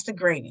 that's the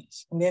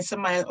greatest. And then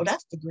somebody, oh,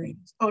 that's the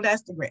greatest. Oh,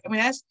 that's the great. I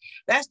mean,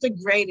 that's the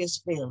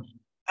greatest feeling.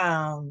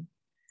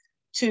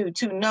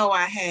 To know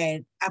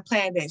I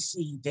planted that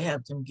seed to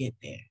help them get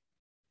there.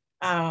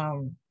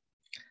 And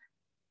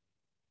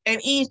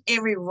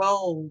every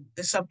role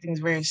is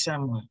something very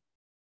similar.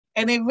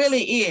 And it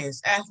really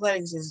is.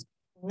 Athletics is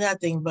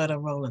nothing but a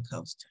roller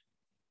coaster,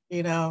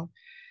 you know?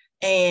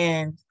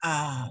 And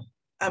I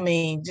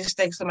mean, just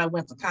think somebody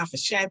went to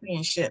conference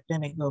championship,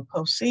 then they go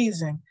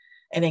postseason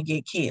and they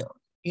get killed.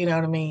 You know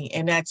what I mean?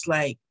 And that's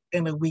like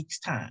in a week's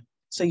time.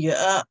 So you're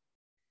up,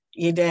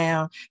 you're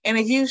down. And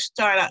if you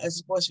start out as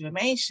sports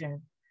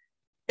information,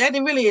 that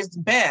really is the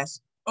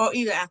best, or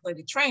either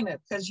athletic trainer,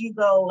 because you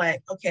go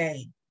like,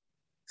 okay,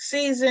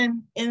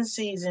 season in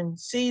season,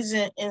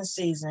 season in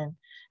season,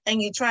 and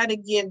you try to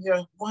give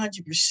your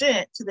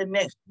 100% to the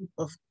next group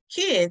of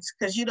kids,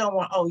 because you don't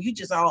want, oh, you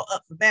just all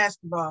up for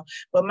basketball,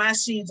 but my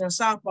season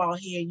softball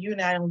here, you're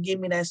not gonna give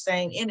me that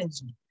same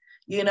energy,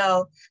 you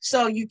know?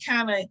 So you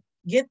kind of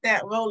get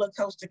that roller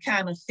coaster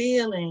kind of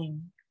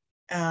feeling.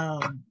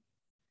 And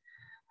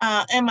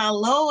my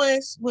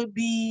lowest would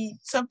be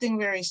something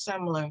very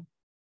similar.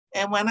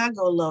 And when I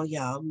go low,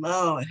 y'all,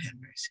 Lord have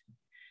mercy.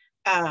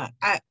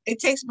 It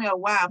takes me a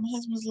while. My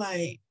husband's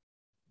like,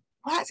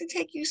 why does it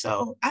take you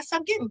so? I said,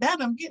 I'm getting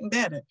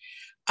better.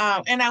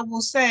 And I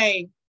will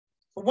say,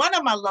 one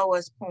of my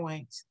lowest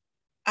points,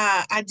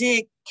 I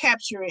did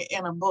capture it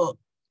in a book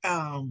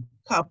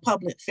called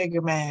Public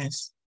Figure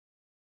Mass.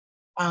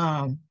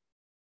 And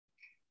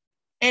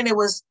it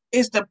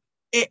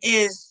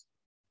is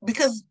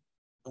because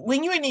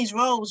when you're in these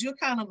roles, you're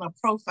kind of a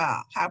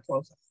high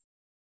profile.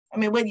 I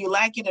mean, whether you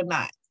like it or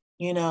not,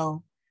 you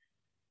know,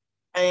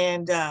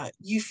 and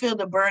you feel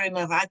the burden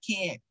of, I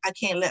can't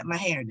let my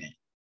hair down.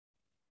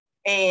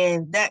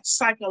 And that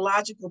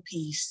psychological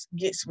piece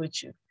gets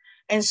with you.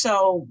 And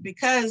so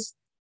because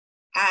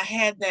I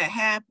had that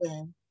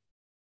happen,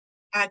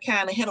 I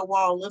kind of hit a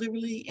wall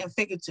literally and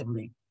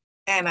figuratively.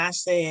 And I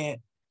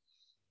said,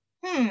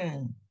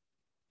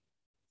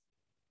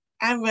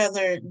 I'd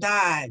rather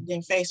die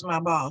than face my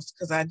boss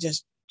because I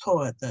just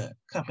tore the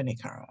company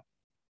car up.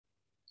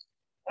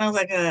 And I was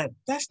like,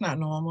 that's not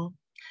normal.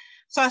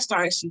 So I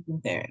started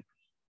seeking therapy.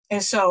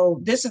 And so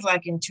this is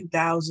like in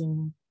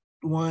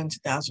 2001,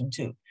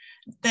 2002.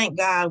 Thank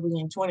God we're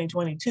in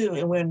 2022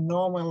 and we're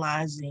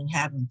normalizing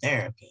having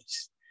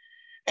therapists.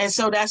 And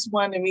so that's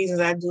one of the reasons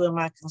I do in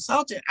my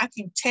consulting. I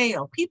can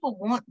tell people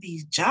want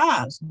these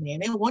jobs,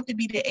 man. They want to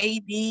be the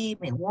AD,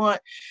 they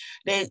want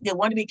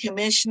to be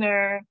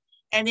commissioner,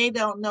 and they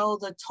don't know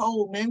the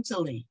toll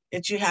mentally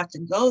that you have to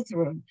go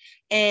through.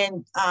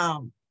 And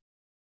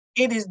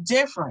it is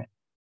different.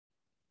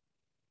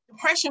 The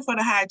pressure for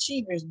the high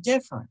achiever is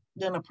different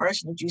than a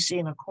person that you see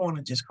in a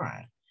corner just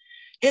crying.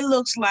 It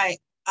looks like,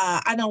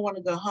 I don't want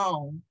to go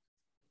home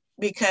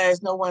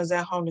because no one's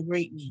at home to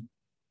greet me.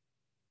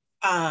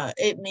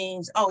 It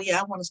means, oh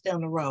yeah, I want to stay on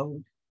the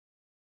road.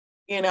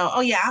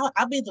 Oh yeah,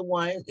 I'll be the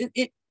one.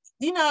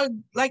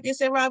 Like they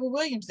said, Robert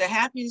Williams, the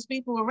happiest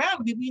people around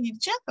the people you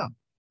need to check on.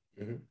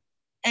 Mm-hmm.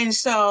 And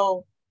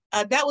so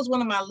that was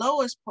one of my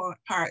lowest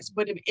parts,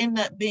 but it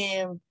ended up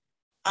being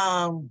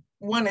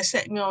one that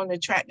set me on the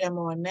track that I'm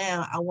on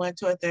now. I went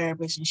to a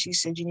therapist and she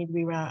said, you need to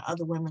be around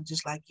other women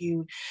just like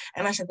you.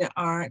 And I said, there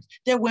aren't.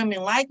 There are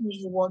women like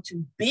me who want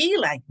to be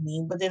like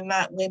me, but they're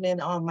not women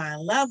on my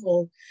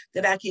level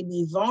that I can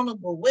be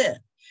vulnerable with.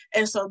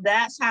 And so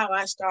that's how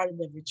I started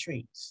the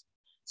retreats.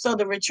 So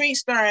the retreat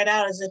started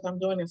out as if I'm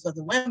doing it for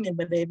the women,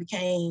 but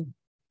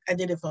I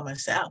did it for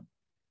myself.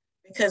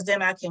 Because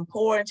then I can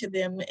pour into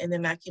them and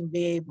then I can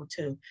be able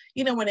to,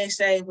 when they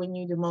say when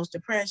you're the most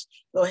depressed,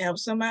 go help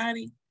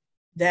somebody,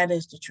 that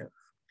is the truth.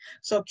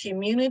 So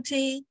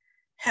community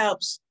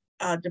helps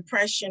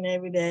depression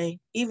every day,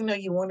 even though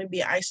you want to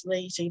be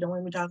isolated, so you don't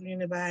want to be talking to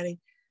anybody.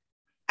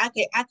 I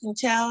can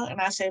tell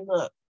and I say,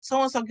 look,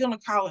 so-and-so gonna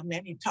call with me,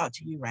 I need to talk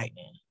to you right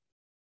now.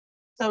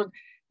 So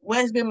what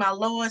has been my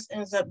lowest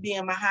ends up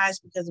being my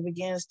highest because it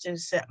begins to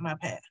set my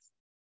path.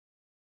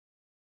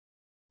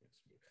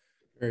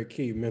 Very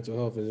key. Mental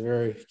health is a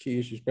very key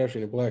issue,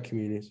 especially in the Black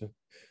community. So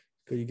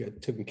good you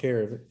got taken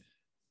care of it.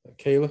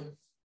 Kaila?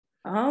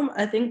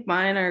 I think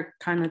mine are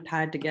kind of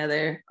tied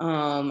together.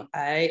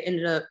 I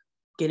ended up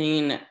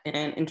getting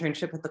an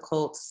internship at the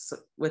Colts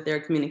with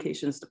their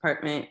communications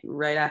department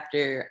right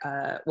after,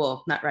 I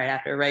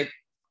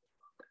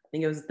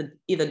think it was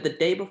either the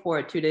day before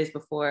or 2 days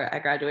before I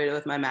graduated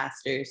with my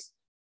master's.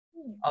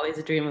 Always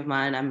a dream of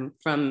mine. I'm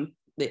from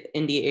the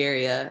Indy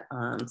area,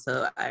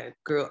 so I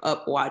grew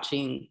up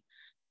watching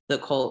the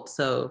Colts.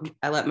 So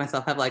I let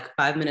myself have like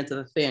 5 minutes of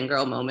a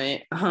fangirl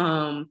moment.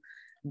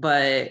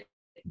 But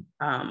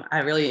I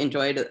really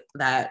enjoyed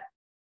that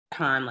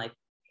time like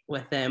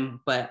with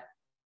them. But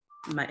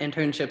my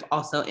internship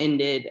also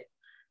ended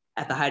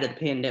at the height of the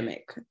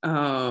pandemic.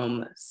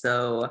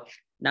 So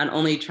not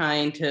only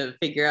trying to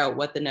figure out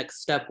what the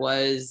next step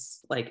was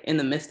like in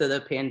the midst of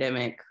the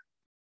pandemic,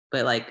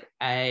 but like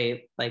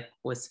I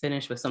was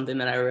finished with something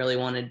that I really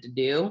wanted to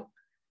do.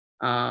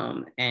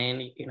 And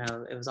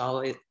it was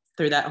always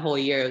through that whole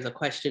year, it was a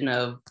question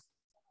of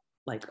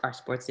like, are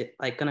sports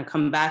like gonna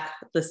come back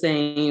the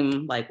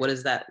same? Like, what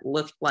does that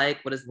look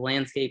like? What is the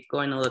landscape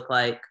going to look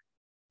like?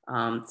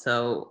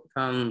 So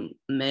from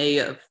May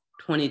of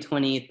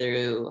 2020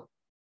 through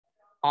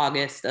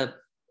August of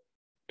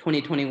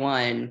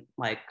 2021,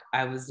 like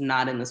I was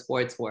not in the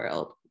sports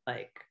world.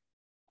 Like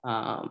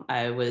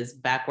I was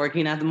back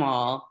working at the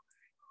mall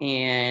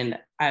and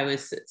I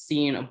was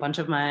seeing a bunch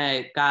of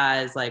my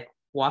guys like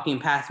walking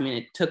past me,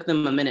 and it took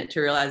them a minute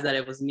to realize that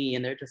it was me.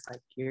 And they're just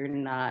like, you're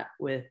not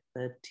with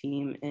the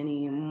team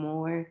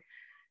anymore.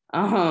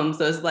 So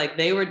it's like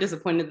they were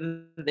disappointed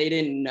that they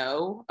didn't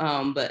know.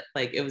 But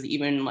like it was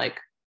even like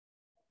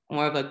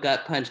more of a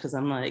gut punch because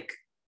I'm like,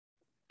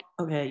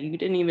 okay, you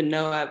didn't even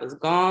know I was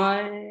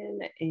gone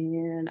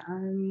and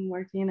I'm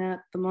working at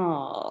the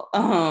mall.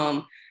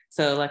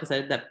 So like I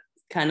said, that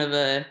kind of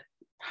a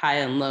high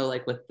and low,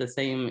 like with the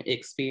same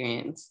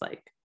experience,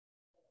 like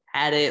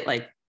had it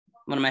like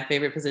one of my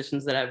favorite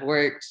positions that I've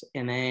worked,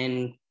 and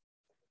then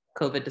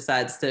COVID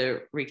decides to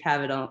wreak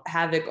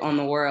havoc on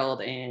the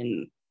world,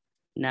 and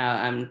now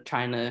I'm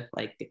trying to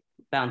like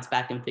bounce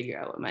back and figure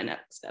out what my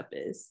next step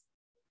is.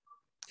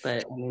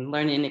 But I mean,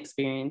 learning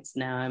experience,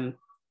 now I'm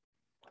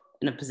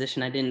in a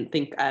position I didn't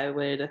think I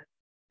would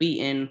be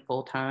in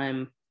full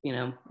time,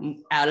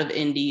 out of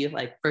Indy,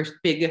 like first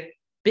big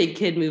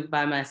kid move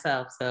by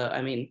myself. So,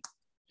 I mean,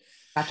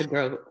 I have to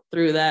grow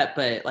through that,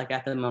 but like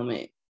at the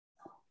moment,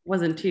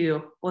 wasn't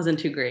too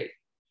great.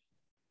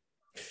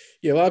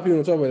 Yeah, a lot of people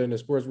don't talk about it in the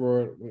sports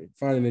world,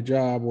 finding a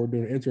job or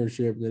doing an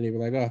internship, and then they were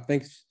like, oh,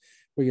 thanks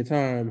for your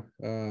time.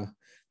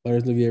 Let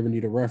us know if you ever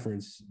need a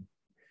reference.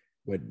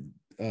 But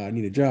I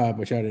need a job,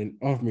 but y'all didn't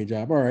offer me a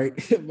job. All right.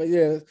 But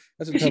yeah,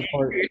 that's a tough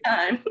part. Your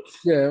time.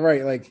 Yeah,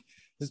 right. Like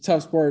it's a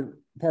tough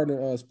part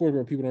of sport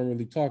where people don't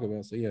really talk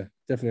about. So yeah,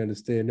 definitely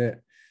understand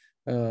that.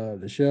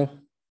 Nichelle?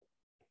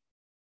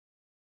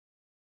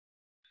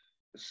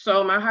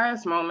 So my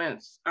highest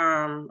moments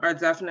are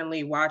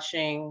definitely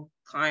watching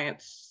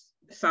clients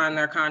sign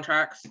their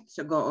contracts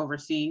to go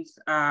overseas.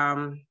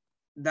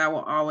 That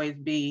will always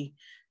be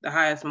the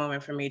highest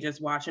moment for me,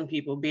 just watching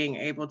people being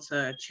able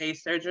to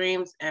chase their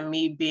dreams and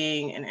me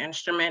being an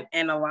instrument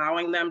in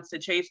allowing them to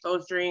chase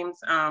those dreams.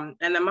 And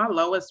then my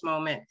lowest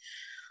moment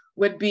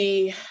would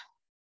be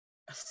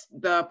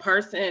the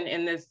person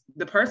in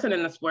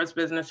the sports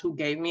business who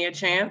gave me a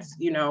chance,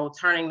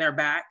 turning their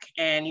back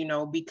and,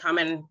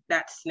 becoming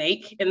that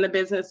snake in the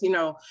business.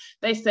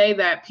 They say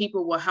that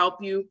people will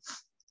help you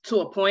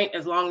to a point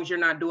as long as you're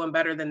not doing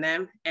better than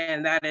them.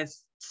 And that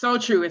is so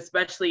true,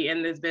 especially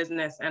in this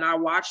business. And I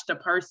watched a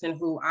person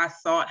who I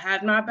thought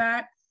had my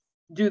back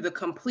do the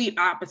complete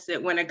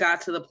opposite when it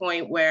got to the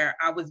point where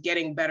I was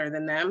getting better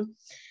than them.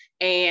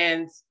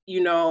 And,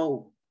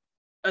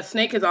 a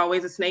snake is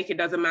always a snake. It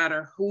doesn't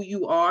matter who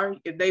you are.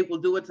 If they will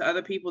do it to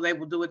other people, they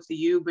will do it to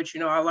you. But,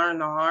 I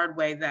learned the hard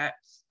way that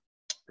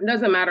it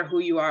doesn't matter who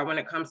you are when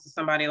it comes to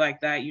somebody like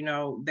that.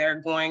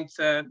 They're going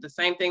to, the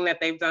same thing that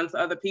they've done to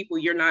other people,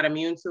 you're not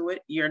immune to it.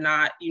 You're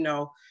not,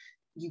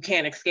 you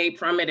can't escape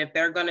from it. If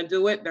they're going to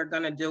do it, they're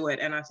going to do it.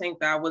 And I think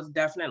that was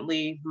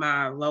definitely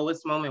my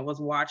lowest moment, was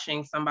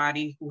watching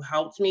somebody who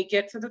helped me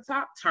get to the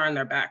top turn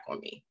their back on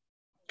me.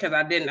 Because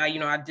I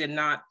did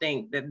not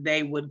think that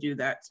they would do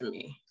that to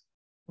me.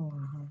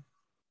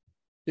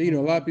 Mm-hmm. A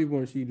lot of people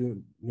want to see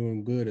you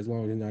doing good as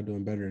long as you're not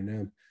doing better than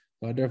them.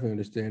 So I definitely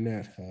understand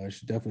that.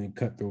 It's definitely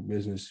cutthroat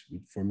business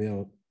for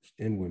male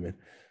and women.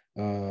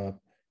 So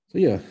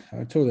yeah,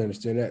 I totally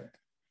understand that.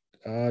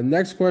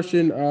 Next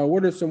question: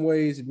 what are some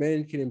ways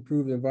men can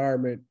improve the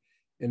environment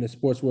in the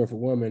sports world for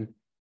women,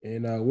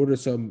 and what are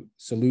some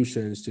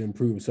solutions to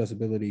improve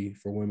accessibility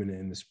for women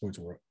in the sports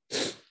world?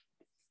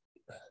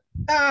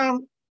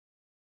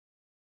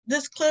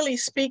 Just clearly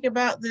speak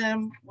about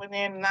them when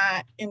they're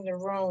not in the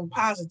room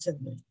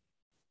positively.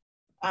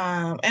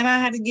 And I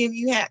had to give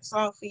you hats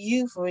off for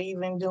you for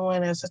even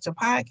doing such a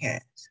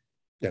podcast.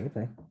 Yeah, no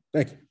problem.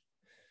 Thank you.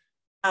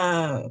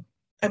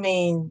 I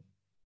mean,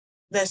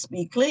 let's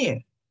be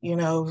clear.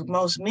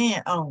 Most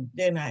men,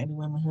 they're not any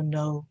women who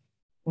know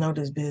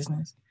this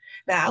business.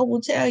 Now, I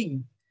will tell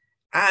you,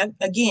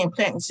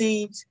 planting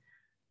seeds.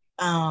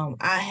 I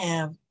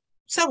have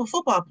several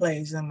football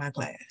players in my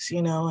class,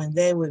 and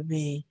they would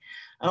be,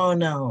 oh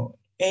no,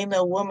 ain't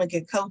no woman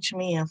can coach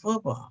me in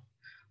football.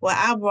 Well,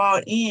 I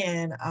brought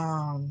in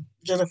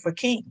Jennifer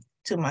King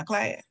to my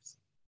class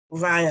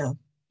via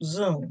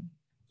Zoom.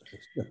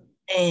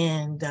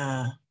 And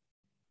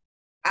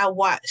I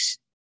watched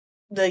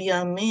the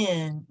young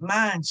men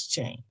minds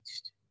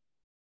changed,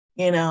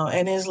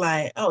 and it's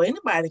like, oh,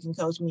 anybody can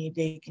coach me if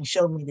they can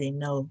show me they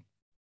know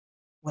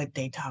what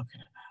they talking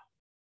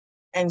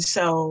about. And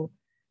so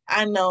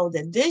I know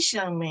that this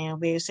young man will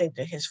be able to say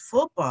to his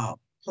football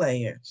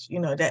players,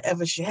 that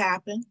ever should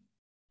happen,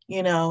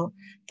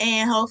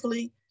 and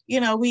hopefully,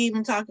 we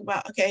even talk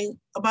about,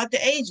 about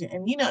the agent.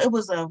 And, it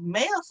was a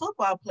male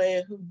football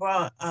player who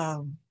brought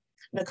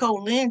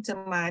Nicole Lynn to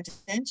my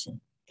attention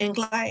in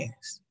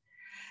class.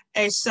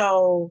 And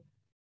so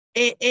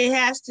it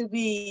has to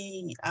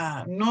be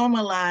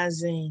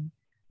normalizing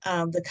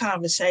the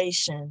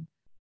conversation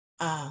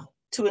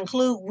to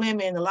include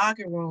women in the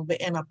locker room,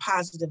 but in a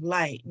positive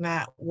light,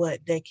 not what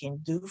they can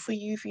do for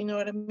you, if you know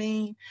what I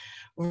mean,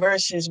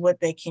 versus what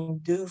they can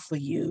do for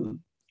you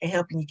and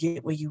helping you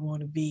get where you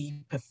want to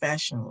be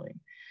professionally.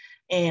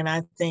 And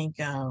I think,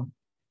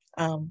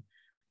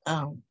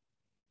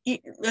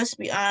 let's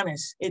be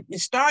honest,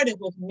 it started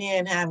with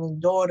men having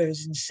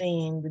daughters and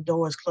seeing the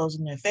doors close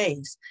in their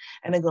face.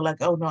 And they go like,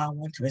 oh no, I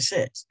want to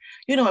assist.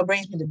 What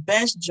brings me the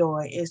best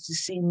joy is to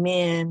see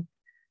men,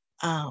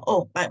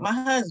 like my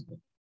husband.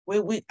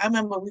 I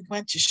remember we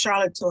went to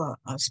Charlotte to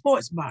a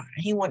sports bar,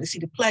 and he wanted to see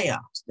the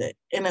playoffs, the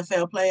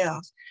NFL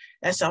playoffs.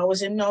 That's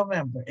always in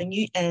November.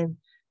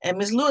 And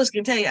Ms. Lewis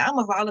can tell you, I'm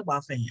a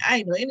volleyball fan. I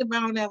didn't know anything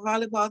about that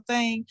volleyball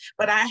thing,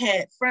 but I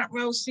had front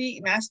row seat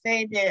and I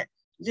stayed there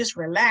just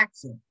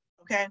relaxing.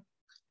 Okay.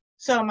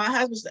 So my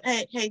husband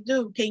said, hey,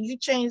 dude, can you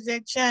change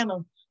that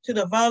channel to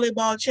the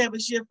volleyball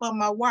championship for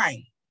my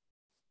wife?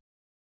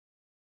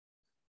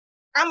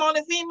 I'm the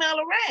only female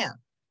around.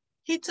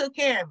 He took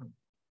care of me.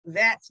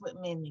 That's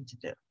what men need to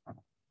do.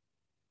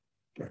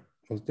 Right.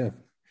 Most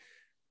definitely.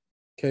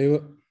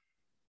 Kaila?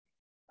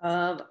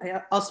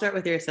 I'll start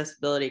with your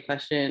accessibility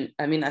question.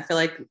 I mean, I feel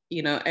like,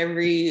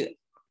 every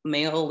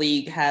male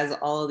league has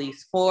all of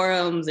these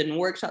forums and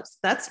workshops.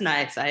 That's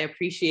nice. I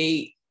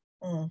appreciate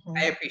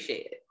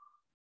it.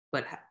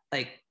 But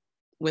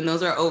when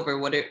those are over,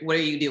 what are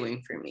you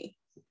doing for me?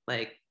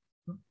 Like,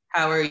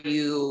 how are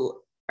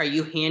you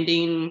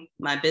handing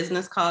my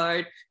business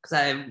card? Because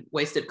I've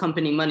wasted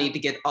company money to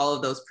get all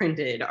of those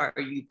printed. Are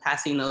you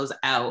passing those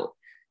out?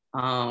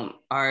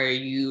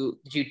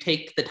 Did you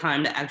take the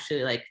time to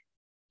actually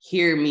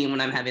hear me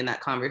when I'm having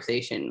that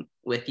conversation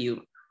with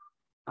you?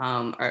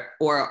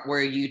 Or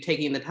were you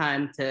taking the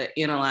time to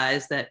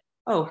analyze that,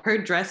 oh, her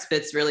dress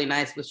fits really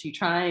nice. Was she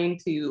trying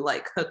to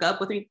hook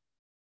up with me?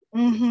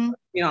 Mm-hmm.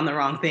 You're on the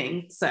wrong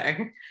thing,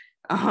 sir.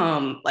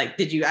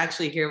 Did you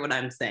actually hear what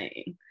I'm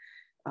saying?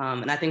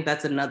 And I think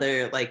that's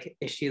another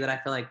issue that I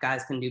feel like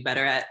guys can do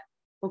better at.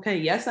 Okay,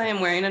 yes, I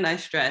am wearing a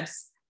nice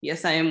dress.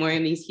 Yes, I am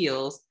wearing these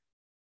heels.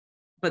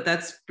 But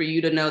that's for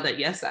you to know that,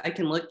 yes, I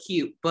can look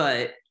cute,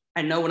 but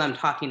I know what I'm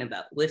talking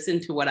about. Listen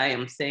to what I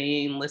am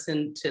saying.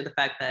 Listen to the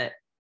fact that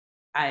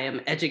I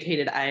am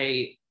educated.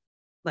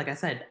 Like I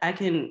said, I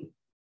can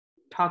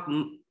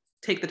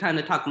take the time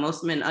to talk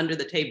most men under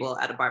the table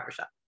at a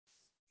barbershop.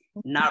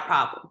 Not a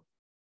problem.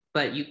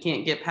 But you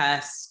can't get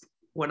past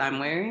what I'm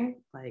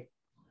wearing.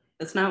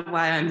 That's not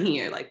why I'm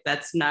here.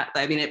 That's not,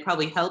 it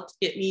probably helped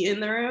get me in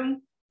the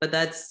room, but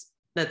that's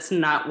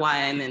not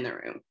why I'm in the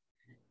room.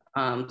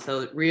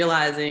 So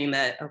realizing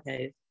that,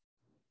 okay,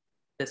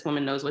 this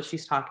woman knows what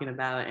she's talking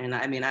about. And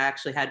I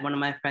actually had one of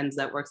my friends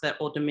that works at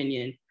Old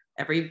Dominion.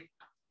 Every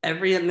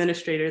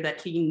administrator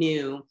that he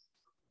knew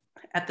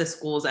at the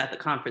schools, at the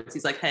conference.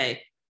 He's like,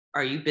 hey,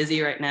 are you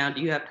busy right now?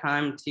 Do you have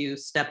time to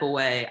step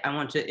away? I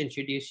want to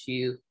introduce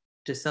you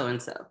to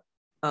so-and-so.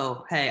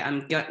 Oh, hey,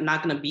 I'm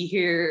not going to be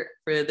here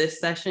for this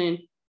session,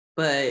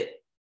 but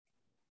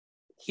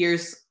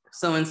here's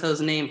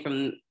so-and-so's name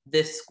from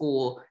this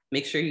school.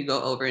 Make sure you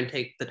go over and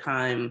take the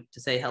time to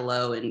say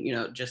hello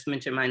and, just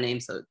mention my name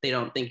so they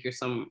don't think you're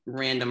some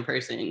random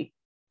person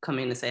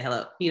coming to say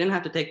hello. He didn't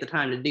have to take the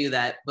time to do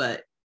that,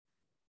 but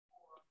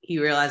he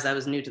realized I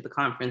was new to the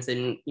conference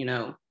and,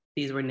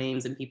 these were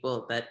names and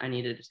people that I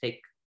needed to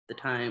take the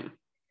time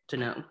to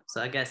know.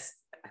 So I guess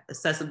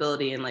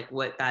accessibility and like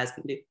what guys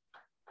can do.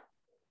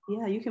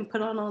 Yeah, you can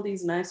put on all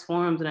these nice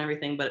forms and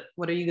everything, but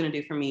what are you going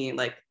to do for me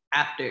like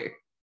after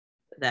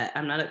that?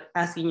 I'm not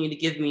asking you to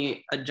give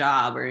me a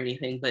job or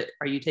anything, but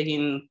are you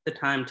taking the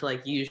time to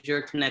like use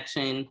your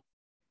connection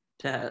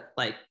to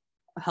like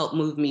help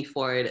move me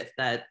forward if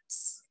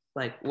that's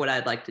like what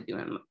I'd like to do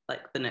in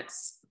like the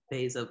next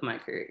phase of my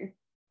career?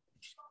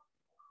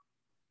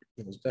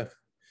 Most definitely.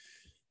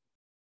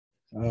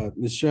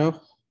 Nichelle?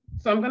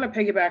 So I'm going to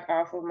piggyback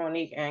off of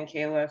Monique and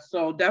Kaila.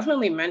 So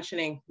definitely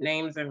mentioning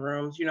names in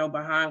rooms,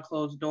 behind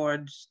closed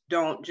doors.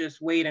 Don't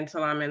just wait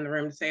until I'm in the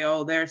room to say,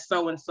 oh, there's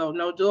so-and-so.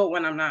 No, do it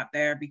when I'm not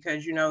there,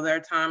 because, there are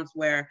times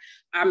where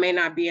I may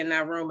not be in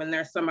that room and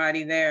there's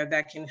somebody there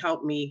that can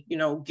help me,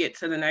 get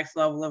to the next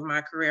level of my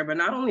career. But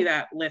not only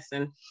that,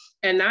 listen,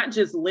 and not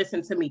just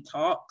listen to me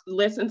talk,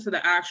 listen to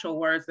the actual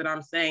words that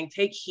I'm saying.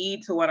 Take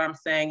heed to what I'm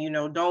saying.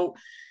 Don't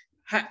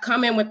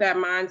come in with that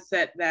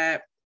mindset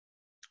that,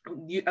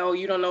 you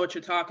don't know what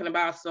you're talking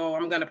about, so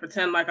I'm going to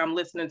pretend like I'm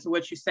listening to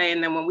what you say.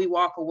 And then when we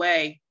walk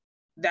away,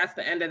 that's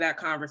the end of that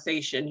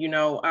conversation.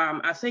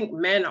 I think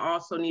men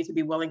also need to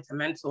be willing to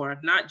mentor,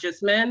 not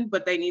just men,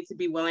 but they need to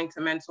be willing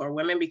to mentor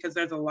women, because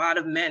there's a lot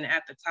of men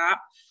at the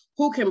top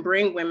who can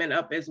bring women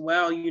up as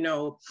well.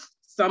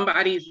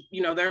 Somebody's,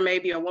 there may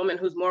be a woman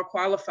who's more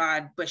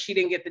qualified, but she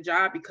didn't get the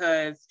job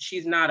because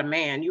she's not a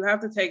man. You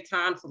have to take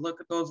time to look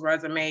at those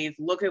resumes,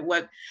 look at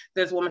what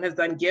this woman has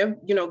done, give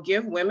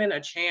women a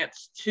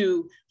chance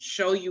to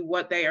show you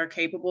what they are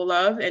capable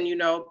of. And,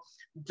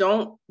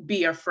 don't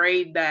be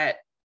afraid that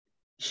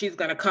she's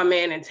going to come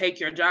in and take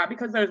your job,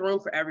 because there's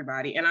room for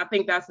everybody. And I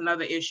think that's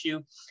another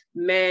issue.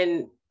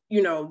 Men,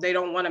 they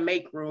don't want to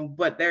make room,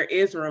 but there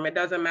is room. It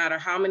doesn't matter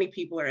how many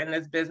people are in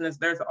this business.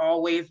 There's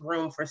always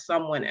room for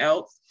someone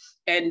else.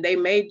 And they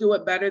may do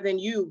it better than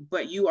you,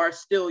 but you are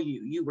still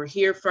you. You were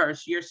here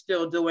first. You're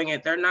still doing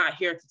it. They're not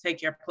here to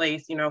take your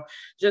place.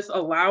 Just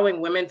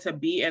allowing women to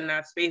be in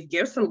that space,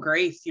 give some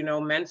grace,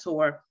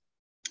 mentor,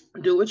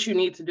 do what you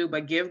need to do,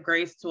 but give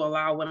grace to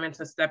allow women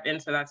to step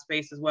into that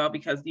space as well,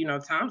 because,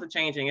 times are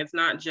changing. It's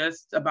not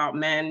just about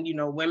men.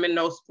 Women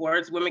know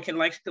sports. Women can,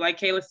 like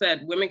Kaila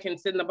said, women can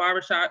sit in the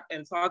barbershop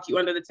and talk you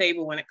under the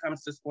table when it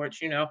comes to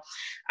sports.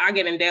 I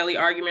get in daily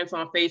arguments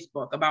on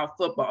Facebook about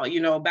football,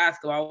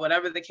 basketball,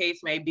 whatever the case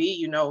may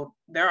be.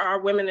 There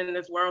are women in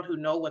this world who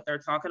know what they're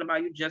talking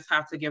about. You just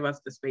have to give us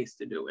the space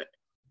to do it.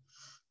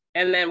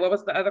 And then what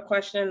was the other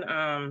question?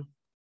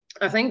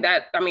 I think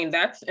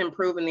that's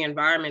improving the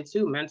environment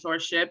too,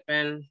 mentorship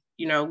and,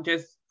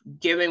 just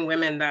giving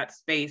women that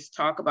space,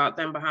 talk about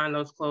them behind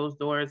those closed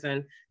doors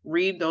and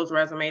read those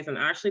resumes and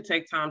actually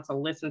take time to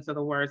listen to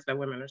the words that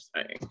women are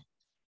saying.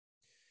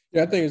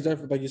 Yeah, I think it's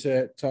definitely, like you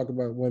said, talk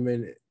about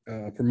women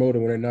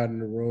promoting when they're not in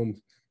the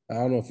room. I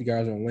don't know if you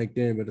guys are on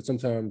LinkedIn, but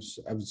sometimes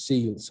I would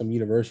see some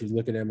universities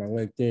looking at my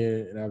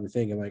LinkedIn and I was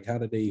thinking, like, how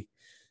did they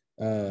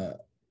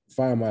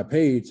find my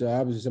page? So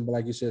obviously, somebody,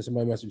 like you said,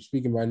 somebody must be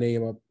speaking my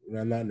name up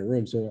when I'm not in the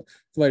room. So I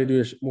feel like to do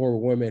this more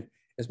with women,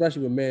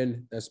 especially with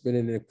men that's been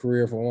in their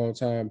career for a long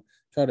time.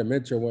 Try to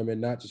mentor women,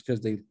 not just because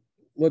they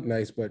look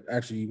nice, but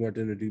actually you want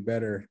them to do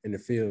better in the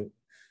field.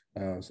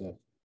 So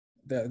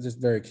that's just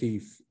very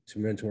key to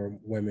mentor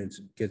women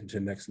to get to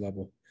the next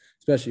level,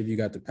 especially if you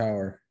got the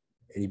power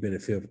and you've been in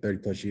the field for 30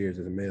 plus years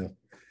as a male,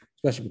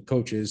 especially with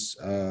coaches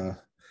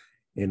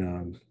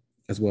and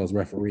as well as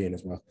refereeing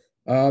as well.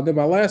 Then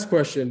my last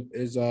question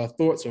is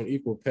thoughts on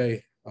equal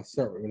pay. I'll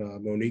start with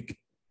Monique.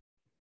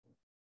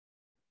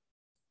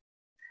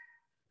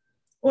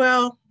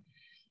 Well,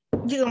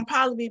 you're going to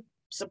probably be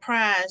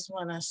surprised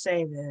when I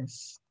say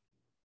this.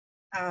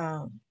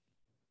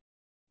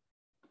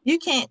 You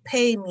can't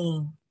pay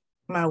me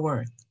my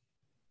worth.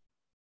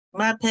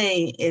 My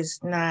pay is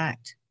not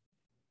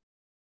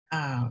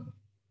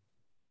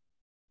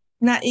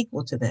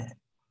equal to that,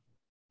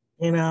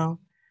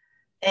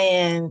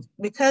 And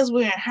because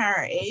we're in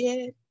higher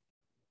ed,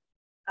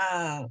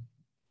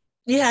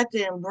 you have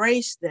to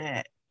embrace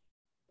that,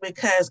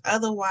 because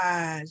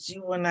otherwise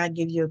you will not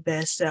give your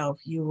best self.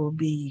 You will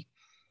be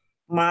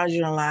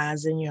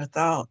marginalized in your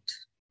thought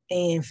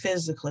and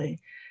physically,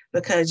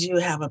 because you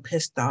have a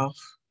pissed off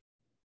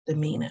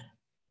demeanor.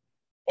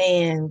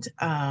 And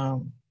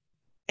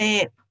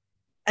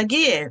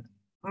again,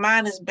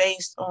 mine is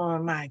based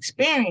on my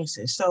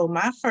experiences. So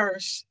my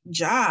first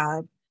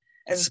job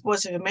as a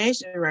sports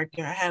information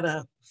director, I had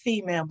a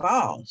female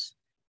boss,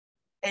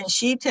 and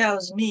she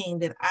tells me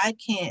that I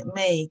can't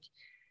make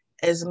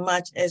as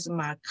much as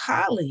my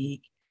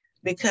colleague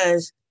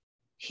because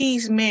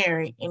he's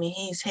married and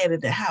he's head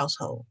of the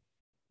household.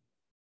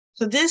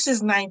 So this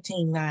is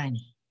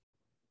 1990.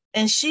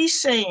 And she's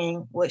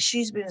saying what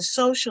she's been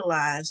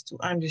socialized to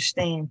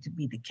understand to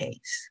be the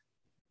case.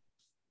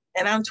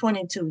 And I'm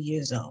 22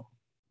 years old.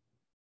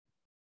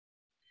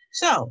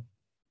 So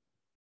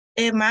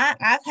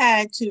I've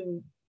had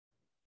to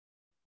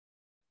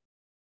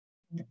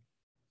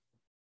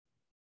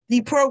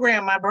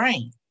deprogram my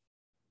brain,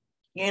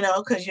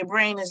 because your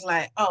brain is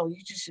like, oh,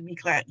 you just should be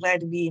glad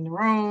to be in the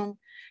room,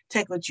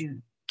 take what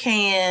you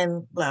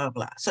can, blah, blah,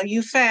 blah. So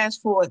you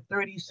fast forward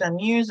 30 some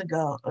years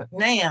ago,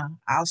 now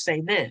I'll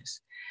say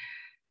this.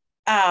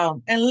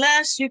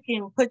 Unless you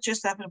can put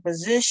yourself in a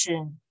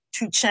position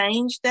to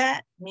change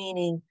that,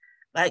 meaning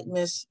like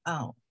Miss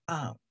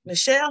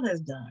Nichelle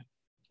has done,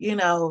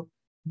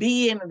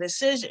 be in a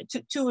decision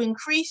to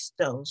increase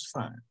those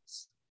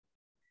funds.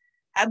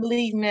 I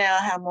believe now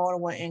I have more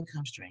than one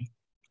income stream.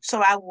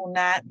 So I will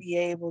not be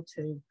able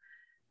to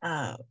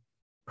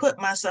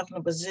put myself in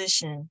a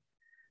position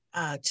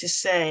to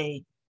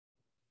say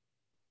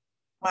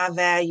my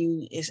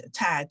value is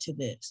tied to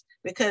this,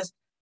 because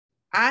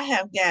I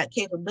have got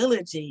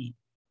capability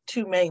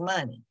to make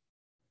money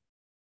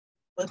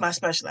with my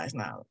specialized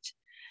knowledge.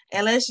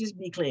 And let's just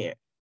be clear,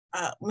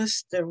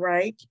 Mr.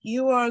 Wright,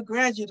 you are a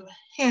graduate of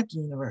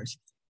Hampton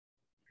University.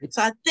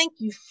 So I think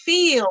you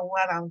feel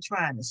what I'm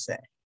trying to say.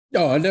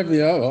 No, I definitely.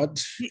 You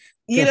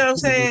know what I'm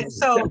saying?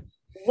 So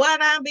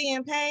what I'm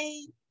being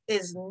paid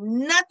is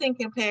nothing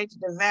compared to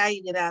the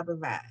value that I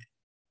provide.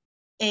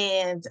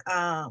 And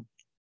I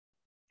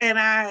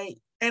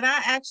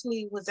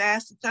actually was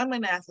asked to come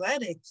in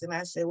athletics, and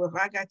I said, well, if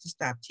I got to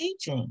stop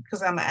teaching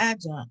because I'm an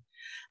adjunct,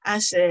 I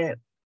said,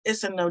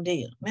 it's a no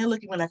deal. And they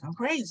look at me like I'm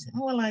crazy.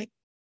 And we're like,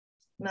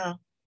 no.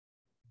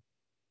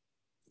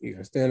 You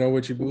gotta stand on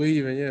what you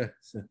believe in, yeah.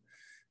 So, at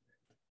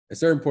a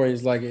certain point,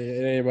 it's like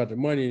it ain't about the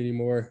money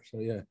anymore. So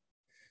yeah.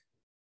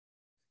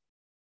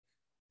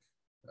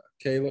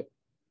 Kaila.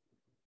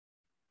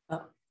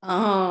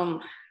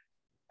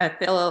 I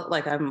feel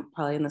like I'm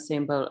probably in the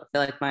same boat. I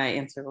feel like my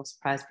answer will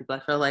surprise people. I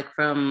feel like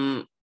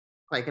from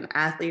like an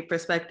athlete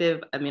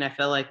perspective, I mean, I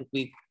feel like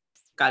we've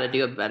got to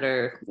do a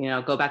better,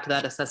 go back to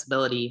that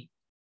accessibility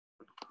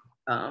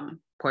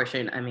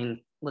portion. I mean,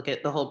 look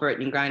at the whole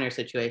Brittany Griner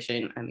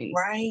situation. I mean,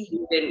 right.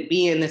 She didn't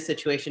be in this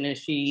situation if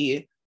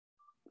she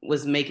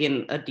was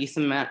making a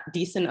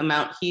decent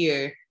amount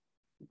here.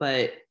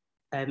 But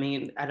I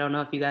mean, I don't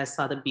know if you guys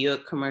saw the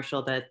Buick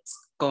commercial that's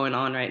going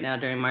on right now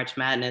during March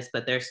Madness,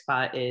 but their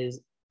spot is,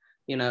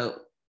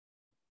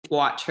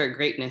 watch her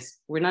greatness.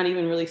 We're not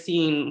even really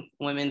seeing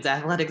women's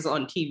athletics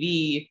on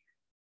TV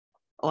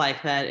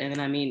like that. And then,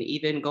 I mean,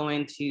 even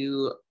going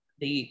to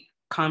the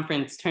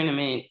conference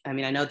tournament, I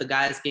mean, I know the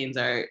guys' games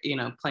are,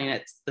 playing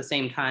at the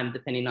same time,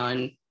 depending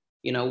on,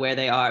 where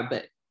they are,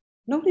 but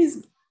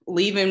nobody's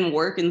leaving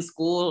work and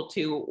school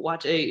to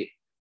watch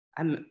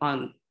I'm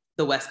on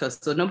the West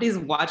Coast, so nobody's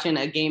watching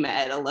a game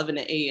at 11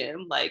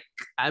 a.m. Like,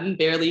 I'm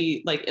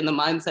barely like in the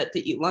mindset to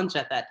eat lunch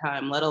at that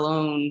time, let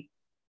alone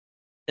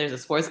there's a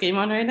sports game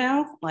on right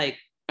now. Like,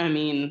 I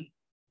mean,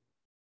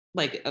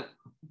 like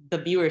the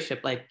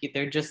viewership, like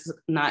they're just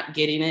not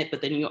getting it.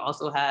 But then you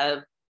also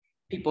have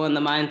people in the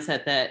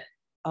mindset that,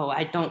 oh,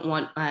 I don't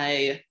want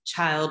my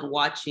child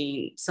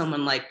watching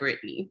someone like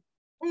Brittany.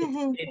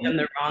 It's giving them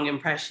the wrong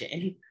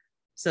impression.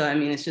 So, I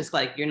mean, it's just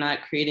like, you're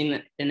not creating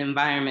an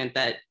environment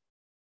that,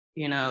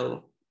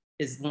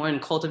 is one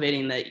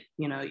cultivating that,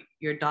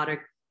 your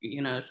daughter,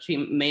 she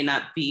may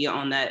not be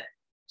on that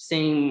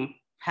same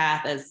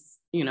path as,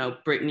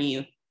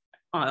 Brittany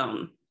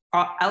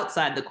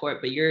outside the court,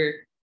 but you're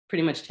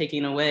pretty much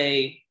taking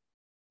away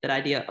that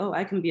idea, oh,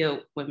 I can be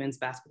a women's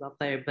basketball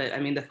player. But I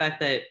mean, the fact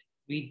that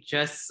we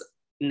just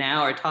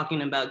now are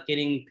talking about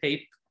getting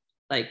paid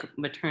like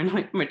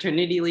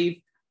maternity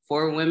leave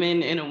for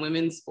women in a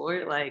women's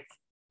sport, like,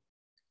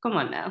 come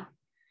on now.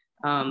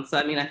 So,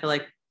 I mean, I feel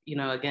like,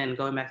 again,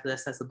 going back to the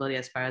accessibility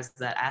as far as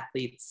that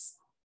athletes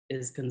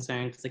is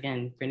concerned, because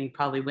again, Brittany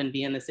probably wouldn't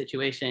be in this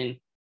situation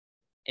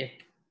if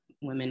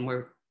women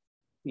were,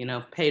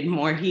 paid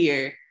more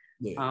here.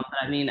 Yeah. But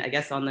I mean, I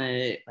guess on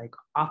the like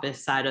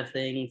office side of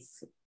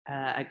things,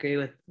 I agree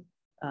with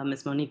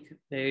Miss Monique.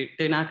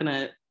 They're not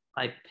gonna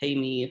like pay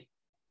me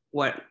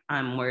what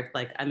I'm worth.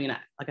 Like, I mean,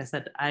 like I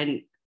said,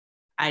 I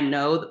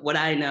know what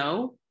I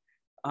know,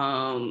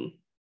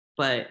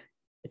 but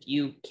if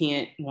you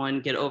can't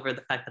get over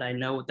the fact that I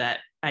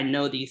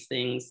know these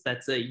things,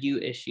 that's a you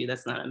issue.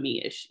 That's not a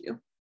me issue.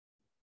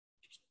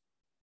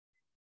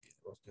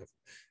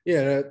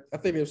 Yeah, I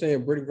think they're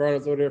saying Brittany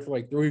Griner's over there for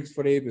like 3 weeks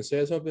before they even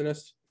said something.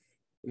 That's,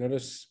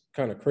 that's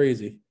kind of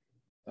crazy.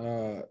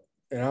 And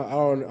I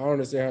don't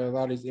understand how a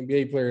lot of these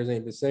NBA players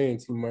ain't been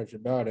saying too much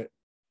about it,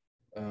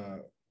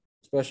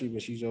 especially when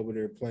she's over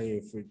there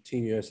playing for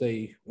Team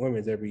USA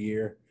Women's every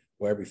year,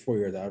 well, every 4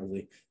 years,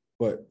 obviously.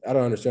 But I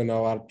don't understand how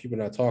a lot of people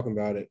not talking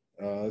about it.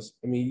 I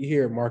mean, you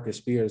hear Marcus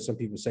Spears, some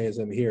people saying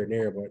something here and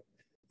there, but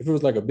if it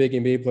was like a big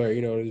NBA player,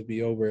 it would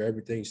be over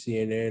everything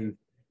CNN,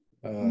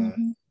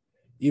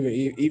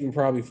 even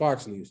probably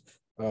Fox News.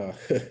 Uh,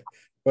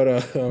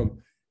 but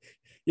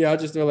yeah, I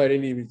just feel like they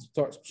need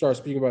to start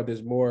speaking about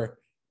this more,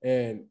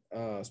 and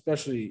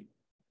especially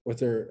with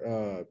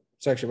their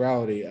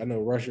sexuality. I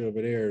know Russia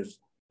over there is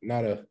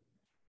not a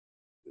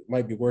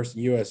might be worse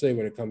than USA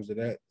when it comes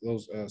to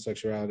those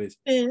sexualities.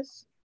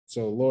 Yes.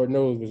 So Lord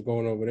knows what's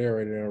going over there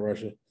right now in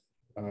Russia.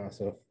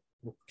 So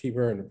keep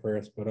her in the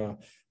prayers. But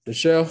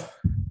Nichelle.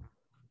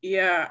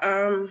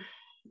 Yeah,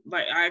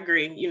 like I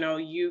agree. You know,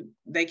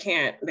 they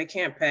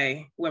can't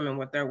pay women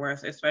what they're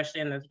worth,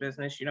 especially in this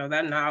business. You know,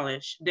 that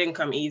knowledge didn't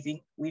come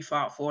easy. We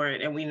fought for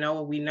it, and we know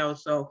what we know.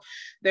 So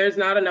there's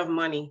not enough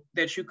money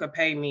that you could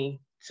pay me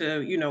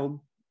to, you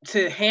know,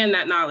 to hand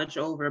that knowledge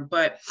over.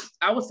 But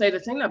I would say the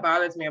thing that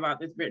bothers me about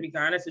this Brittany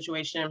Griner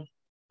situation,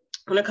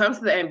 when it comes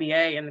to the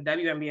NBA and the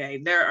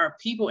WNBA, there are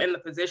people in the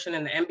position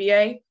in the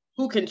NBA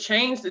who can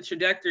change the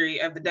trajectory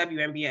of the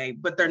WNBA,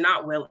 but they're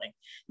not willing.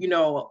 You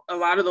know, a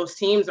lot of those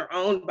teams are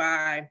owned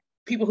by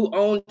people who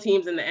own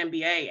teams in the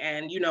NBA.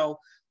 And, you know,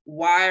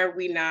 why are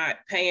we not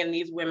paying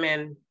these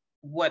women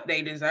what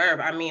they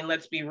deserve? I mean,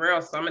 let's be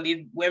real. Some of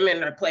these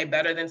women are play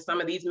better than some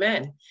of these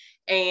men.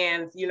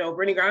 And, you know,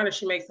 Brittany Griner,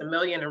 she makes $1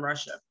 million in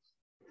Russia.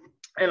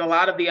 And a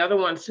lot of the other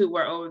ones who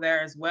were over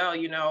there as well,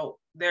 you know,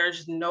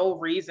 there's no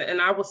reason.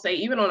 And I will say,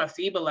 even on a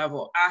FIBA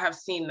level, I have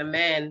seen the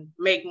men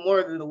make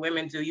more than the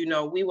women do. You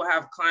know, we will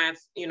have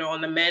clients, you know,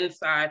 on the men's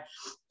side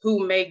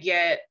who may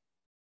get,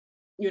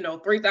 you know,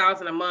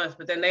 $3,000 a month,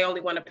 but then they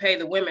only want to pay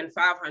the women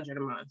 $500 a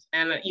month.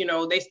 And, you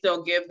know, they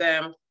still give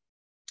them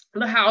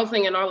the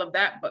housing and all of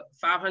that, but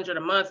 $500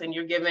 a month. And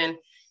you're giving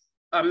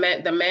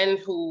the men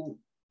who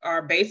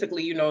are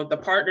basically, you know, the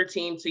partner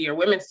team to your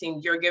women's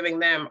team, you're giving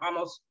them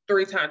almost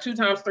 3 times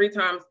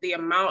the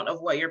amount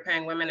of what you're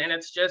paying women. And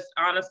it's just,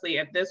 honestly,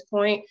 at this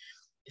point,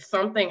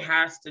 something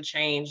has to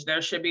change.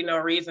 There should be no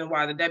reason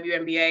why the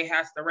WNBA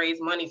has to raise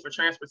money for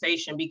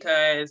transportation,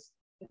 because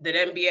the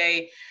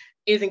NBA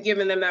isn't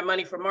giving them that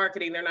money for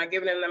marketing. They're not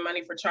giving them that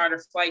money for charter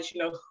flights.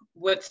 You know,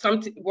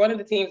 one of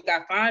the teams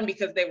got fined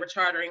because they were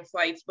chartering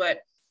flights, but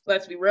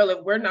let's be real,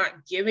 if we're not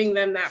giving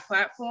them that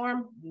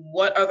platform,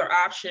 what other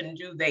option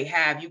do they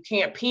have? You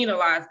can't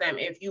penalize them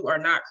if you are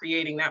not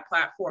creating that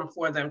platform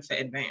for them to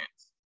advance.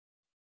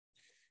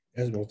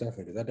 That's most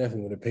definitely, I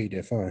definitely would have paid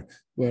that fine.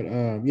 But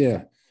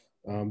yeah,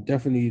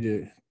 definitely need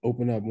to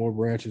open up more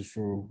branches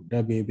for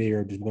WNBA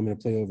or just women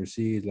to play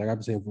overseas. Like I've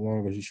been saying for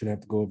longer, you shouldn't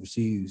have to go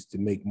overseas to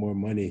make more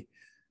money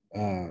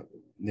than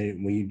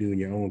when you do in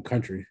your own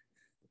country.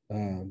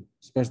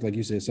 Especially like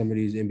you said, some of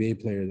these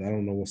NBA players, I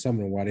don't know some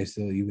of them why they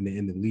still even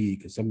in the league,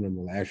 because some of them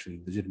are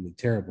actually legitimately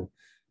terrible.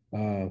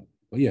 But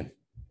yeah,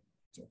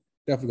 so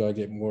definitely gotta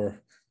get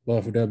more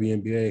love for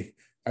WNBA.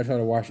 I try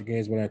to watch the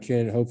games when I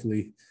can.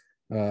 Hopefully,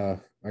 I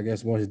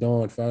guess once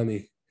Dawn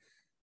finally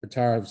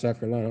retires from South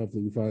Carolina,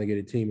 hopefully we finally get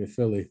a team in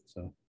Philly.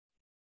 So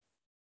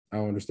I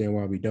don't understand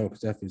why we don't, because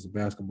definitely it's a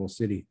basketball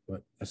city,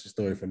 but that's a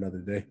story for another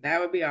day.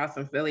 That would be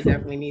awesome. Philly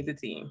definitely needs a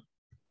team.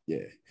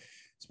 Yeah,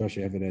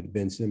 especially after that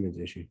Ben Simmons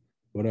issue.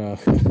 But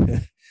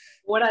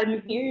what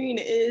I'm hearing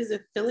is if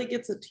Philly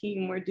gets a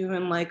team, we're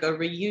doing like a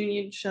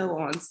reunion show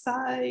on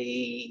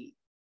site.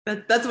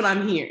 That's what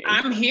I'm hearing.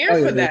 I'm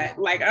here for that.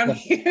 Like I'm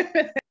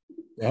here.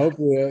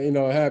 Hopefully, you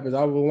know, it happens.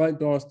 I would like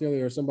Dawn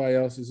Staley or somebody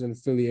else who's in the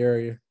Philly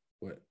area,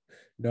 but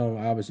Dawn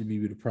will obviously be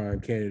the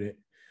prime candidate.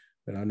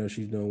 But I know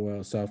she's doing well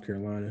in South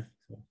Carolina.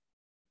 So.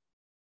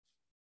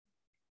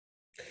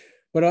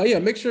 But yeah,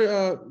 make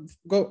sure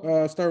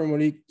go start with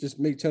Monique. Just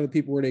tell the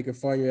people where they can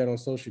find you at on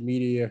social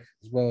media,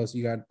 as well as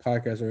you got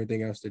podcasts or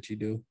anything else that you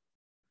do.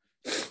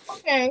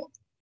 Okay,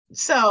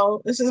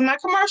 so this is my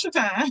commercial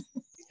time.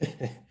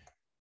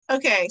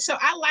 Okay, so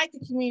I like to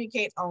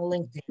communicate on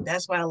LinkedIn.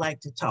 That's why I like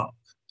to talk.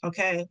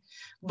 Okay,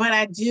 but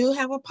I do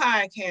have a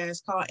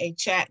podcast called A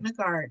Chat in the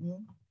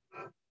Garden.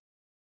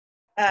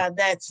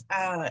 That's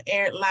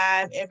aired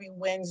live every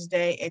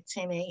Wednesday at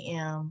 10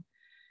 a.m.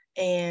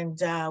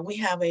 And we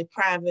have a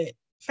private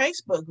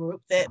Facebook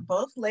group that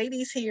both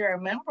ladies here are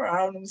a member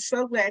of. I'm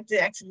so glad to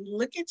actually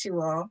look at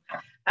you all.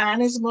 And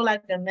it's more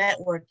like a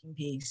networking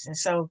piece. And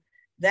so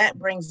that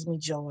brings me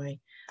joy.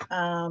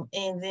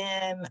 And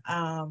then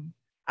on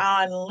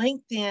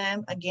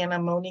LinkedIn, again,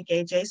 I'm Monique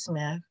A.J.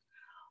 Smith.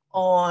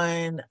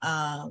 On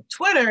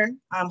Twitter,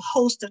 I'm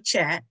host of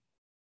Chat.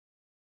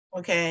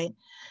 Okay.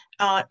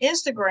 On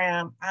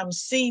Instagram, I'm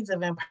Seeds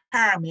of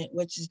Empowerment,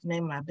 which is the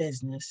name of my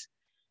business.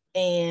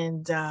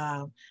 And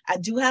I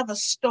do have a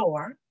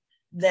store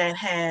that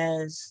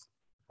has,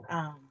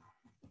 I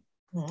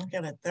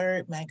got a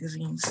third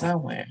magazine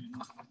somewhere.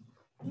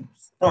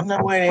 Don't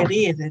know where it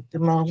is at the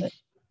moment.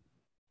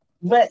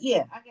 But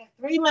yeah, I got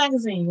 3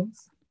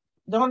 magazines.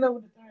 Don't know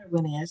what the third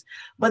one is,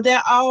 but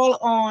they're all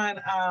on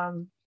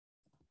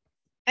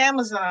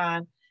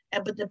Amazon.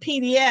 But the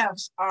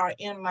PDFs are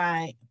in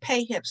my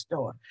PayHip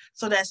store.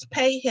 So that's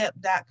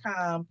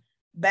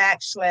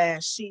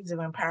payhip.com/Seeds of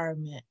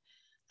Empowerment.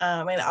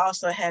 It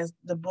also has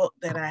the book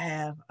that I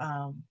have,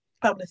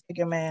 Public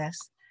Figure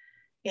Mask,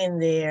 in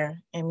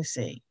there. Let me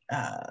see.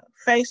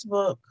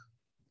 Facebook,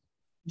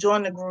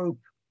 join the group,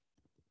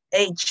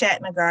 A Chat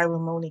in the Garden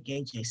with Monique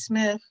A.J.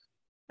 Smith.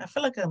 I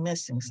feel like I'm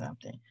missing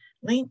something.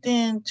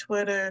 LinkedIn,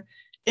 Twitter,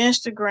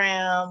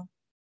 Instagram,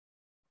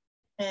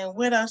 and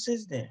what else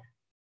is there?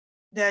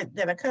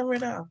 Did I cover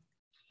it all?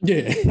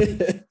 Yeah.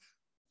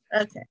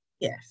 Okay.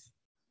 Yes.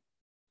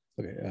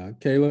 Okay.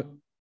 Kaila.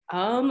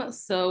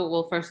 So,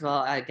 well, first of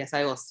all, I guess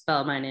I will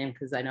spell my name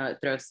because I know it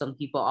throws some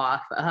people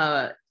off.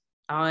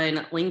 On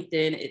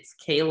LinkedIn, it's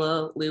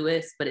Kaila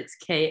Lewis, but it's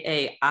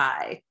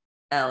Kaila.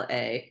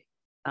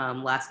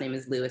 Last name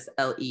is Lewis,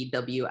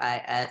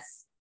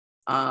 Lewis.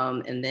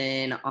 And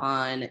then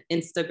on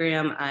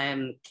Instagram,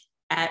 I'm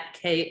at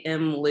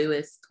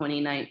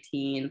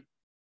KMLewis2019.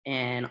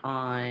 And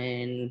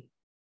on,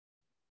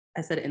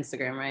 I said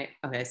Instagram, right?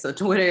 Okay, so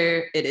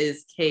Twitter, it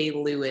is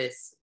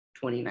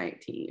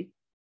KLewis2019.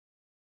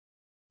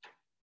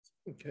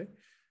 Okay.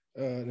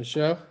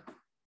 Nichelle.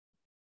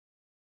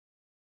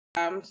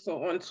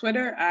 So on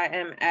Twitter, I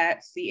am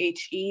at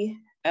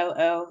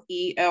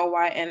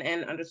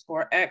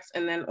CHELLELYNN_X.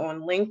 And then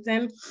on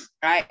LinkedIn,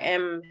 I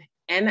am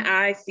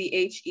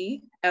NICHELLE.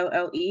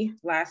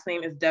 Last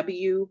name is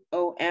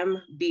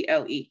WOMBLE.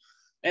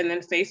 And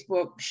then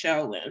Facebook,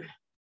 Sheldon.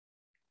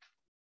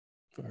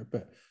 All right,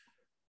 bet.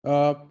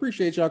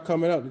 Appreciate y'all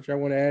coming up. Did y'all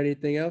want to add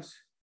anything else?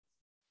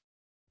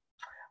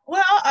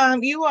 Well,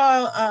 you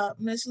all,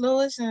 Miss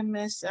Lewis and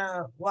Miss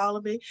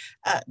Wallaby,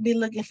 be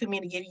looking for me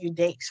to give you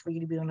dates for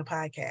you to be on the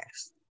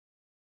podcast.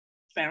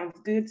 Sounds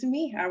good to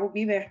me. I will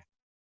be there.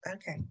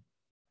 Okay.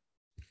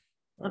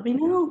 Let me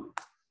know.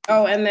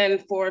 Oh, and then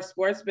for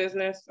sports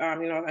business,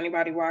 if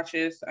anybody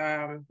watches,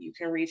 you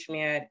can reach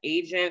me at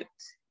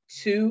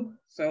agent2,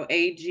 so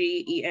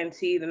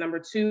AGENT, the number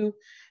 2,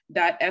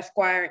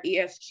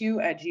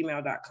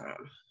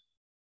 .esquireesq@gmail.com.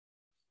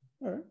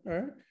 All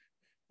right.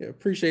 Yeah,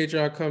 appreciate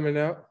y'all coming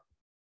out.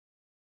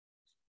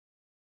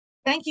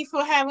 Thank you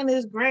for having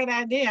this great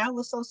idea. I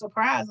was so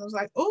surprised. I was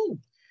like, "Ooh!"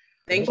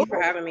 Thank you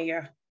for having me.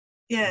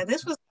 Yeah,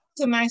 this was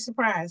a nice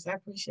surprise. I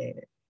appreciate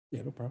it.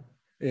 Yeah, no problem.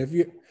 If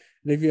you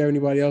have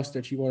anybody else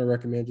that you want to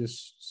recommend,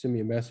 just send me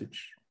a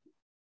message.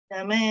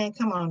 Now, man,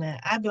 come on now.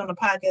 I've been on the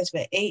podcast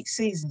for 8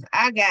 seasons.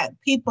 I got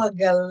people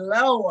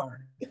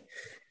galore.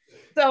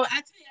 So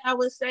I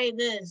would say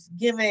this: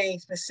 give a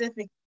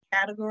specific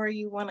category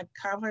you want to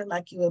cover,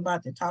 like you were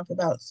about to talk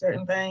about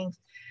certain things,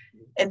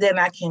 and then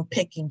I can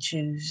pick and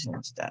choose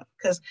and stuff.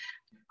 Because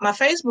my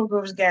Facebook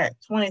group's got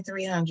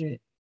 2,300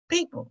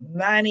 people.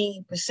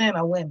 90%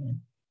 are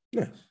women.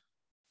 Yes.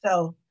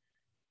 So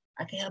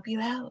I can help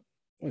you out.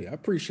 Oh yeah, I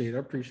appreciate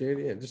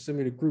it. Yeah, just send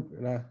me the group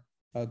and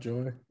I'll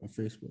join on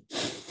Facebook.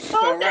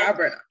 So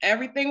Robert,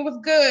 everything was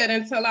good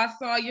until I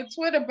saw your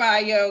Twitter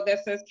bio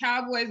that says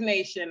Cowboys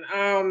Nation.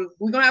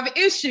 We're gonna have an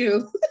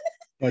issue.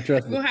 We're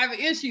gonna have an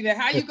issue there.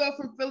 How you go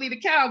from Philly to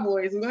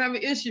Cowboys? We're gonna have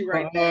an issue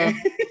right there.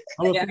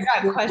 I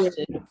got a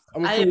question.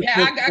 I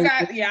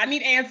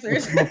need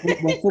answers.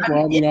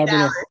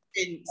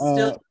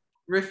 Still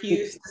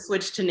refuse to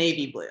switch to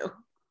navy blue.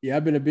 Yeah,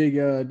 I've been a big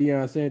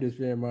Deion Sanders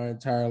fan my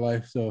entire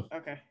life, so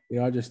okay.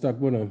 I just stuck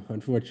with him.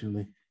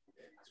 Unfortunately,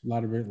 it's a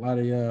lot of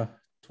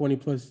 20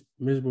 plus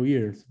miserable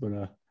years,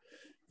 but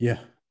yeah.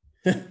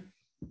 At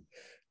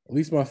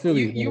least my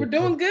Philly. You were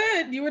doing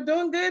good. You were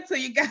doing good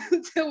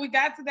till we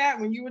got to that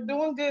when you were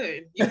doing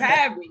good. You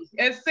had me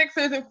at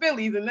Sixers and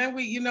Phillies, and then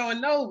we,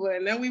 and Nova,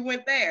 and then we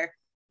went there.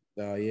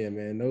 Oh yeah,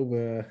 man,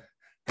 Nova.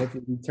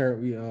 Hopefully we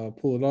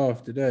pulled it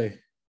off today.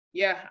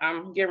 Yeah,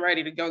 I'm getting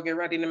ready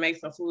to make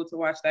some food to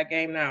watch that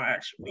game now.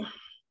 Actually,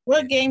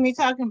 what game are you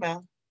talking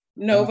about?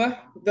 Nova,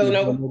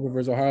 Villanova. Nova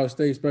versus Ohio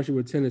State, especially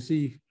with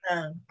Tennessee.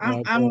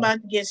 I'm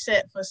about to get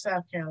set for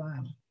South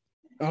Carolina.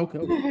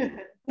 Okay.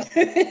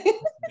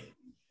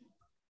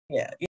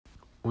 Yeah.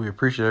 We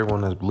appreciate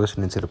everyone that's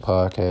listening to the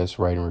podcast,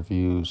 writing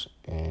reviews,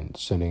 and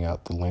sending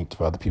out the link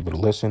for other people to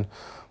listen.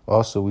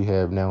 Also, we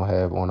now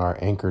have on our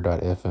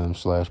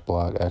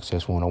anchor.fm/blog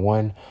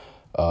access101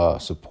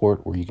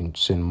 support where you can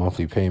send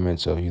monthly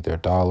payments of either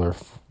 $1,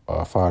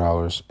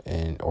 $5,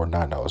 or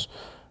 $9.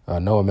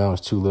 No amount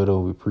is too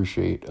little. We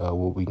appreciate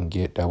what we can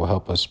get that will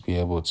help us be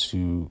able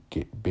to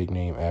get big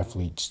name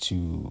athletes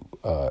to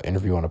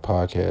interview on a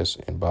podcast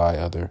and buy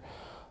other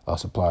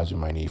supplies you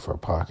might need for a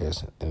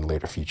podcast in the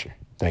later future.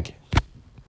 Thank you.